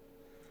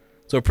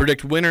 So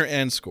predict winner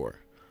and score.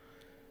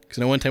 Because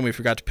I know one time we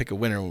forgot to pick a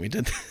winner when we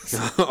did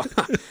this.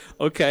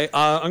 Okay.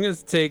 I'm going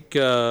to take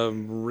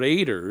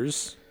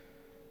Raiders.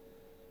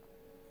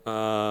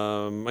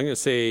 I'm going to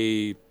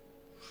say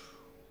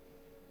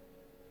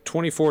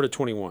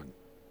 24-21.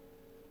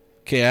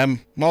 Okay,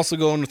 I'm also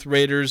going with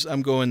Raiders.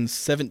 I'm going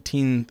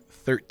 17-13,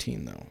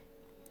 though.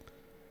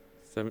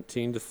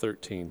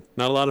 17-13.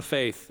 Not a lot of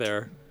faith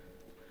there.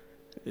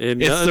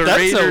 And, it's the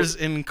Raiders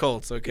in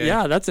Colts, okay?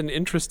 Yeah, that's an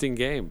interesting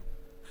game.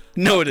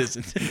 No, it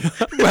isn't.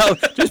 Well,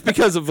 just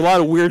because of a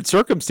lot of weird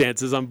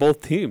circumstances on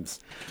both teams.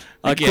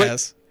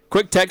 Yes.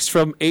 Quick text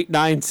from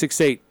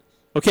 8968.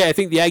 Okay, I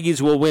think the Aggies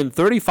will win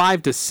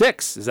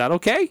 35-6. Is that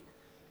okay?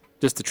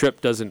 Just the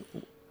trip doesn't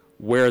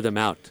wear them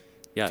out.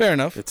 Yeah, fair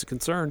enough. It's a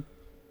concern.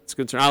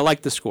 I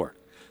like the score.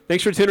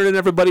 Thanks for tuning in,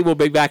 everybody. We'll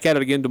be back at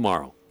it again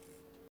tomorrow.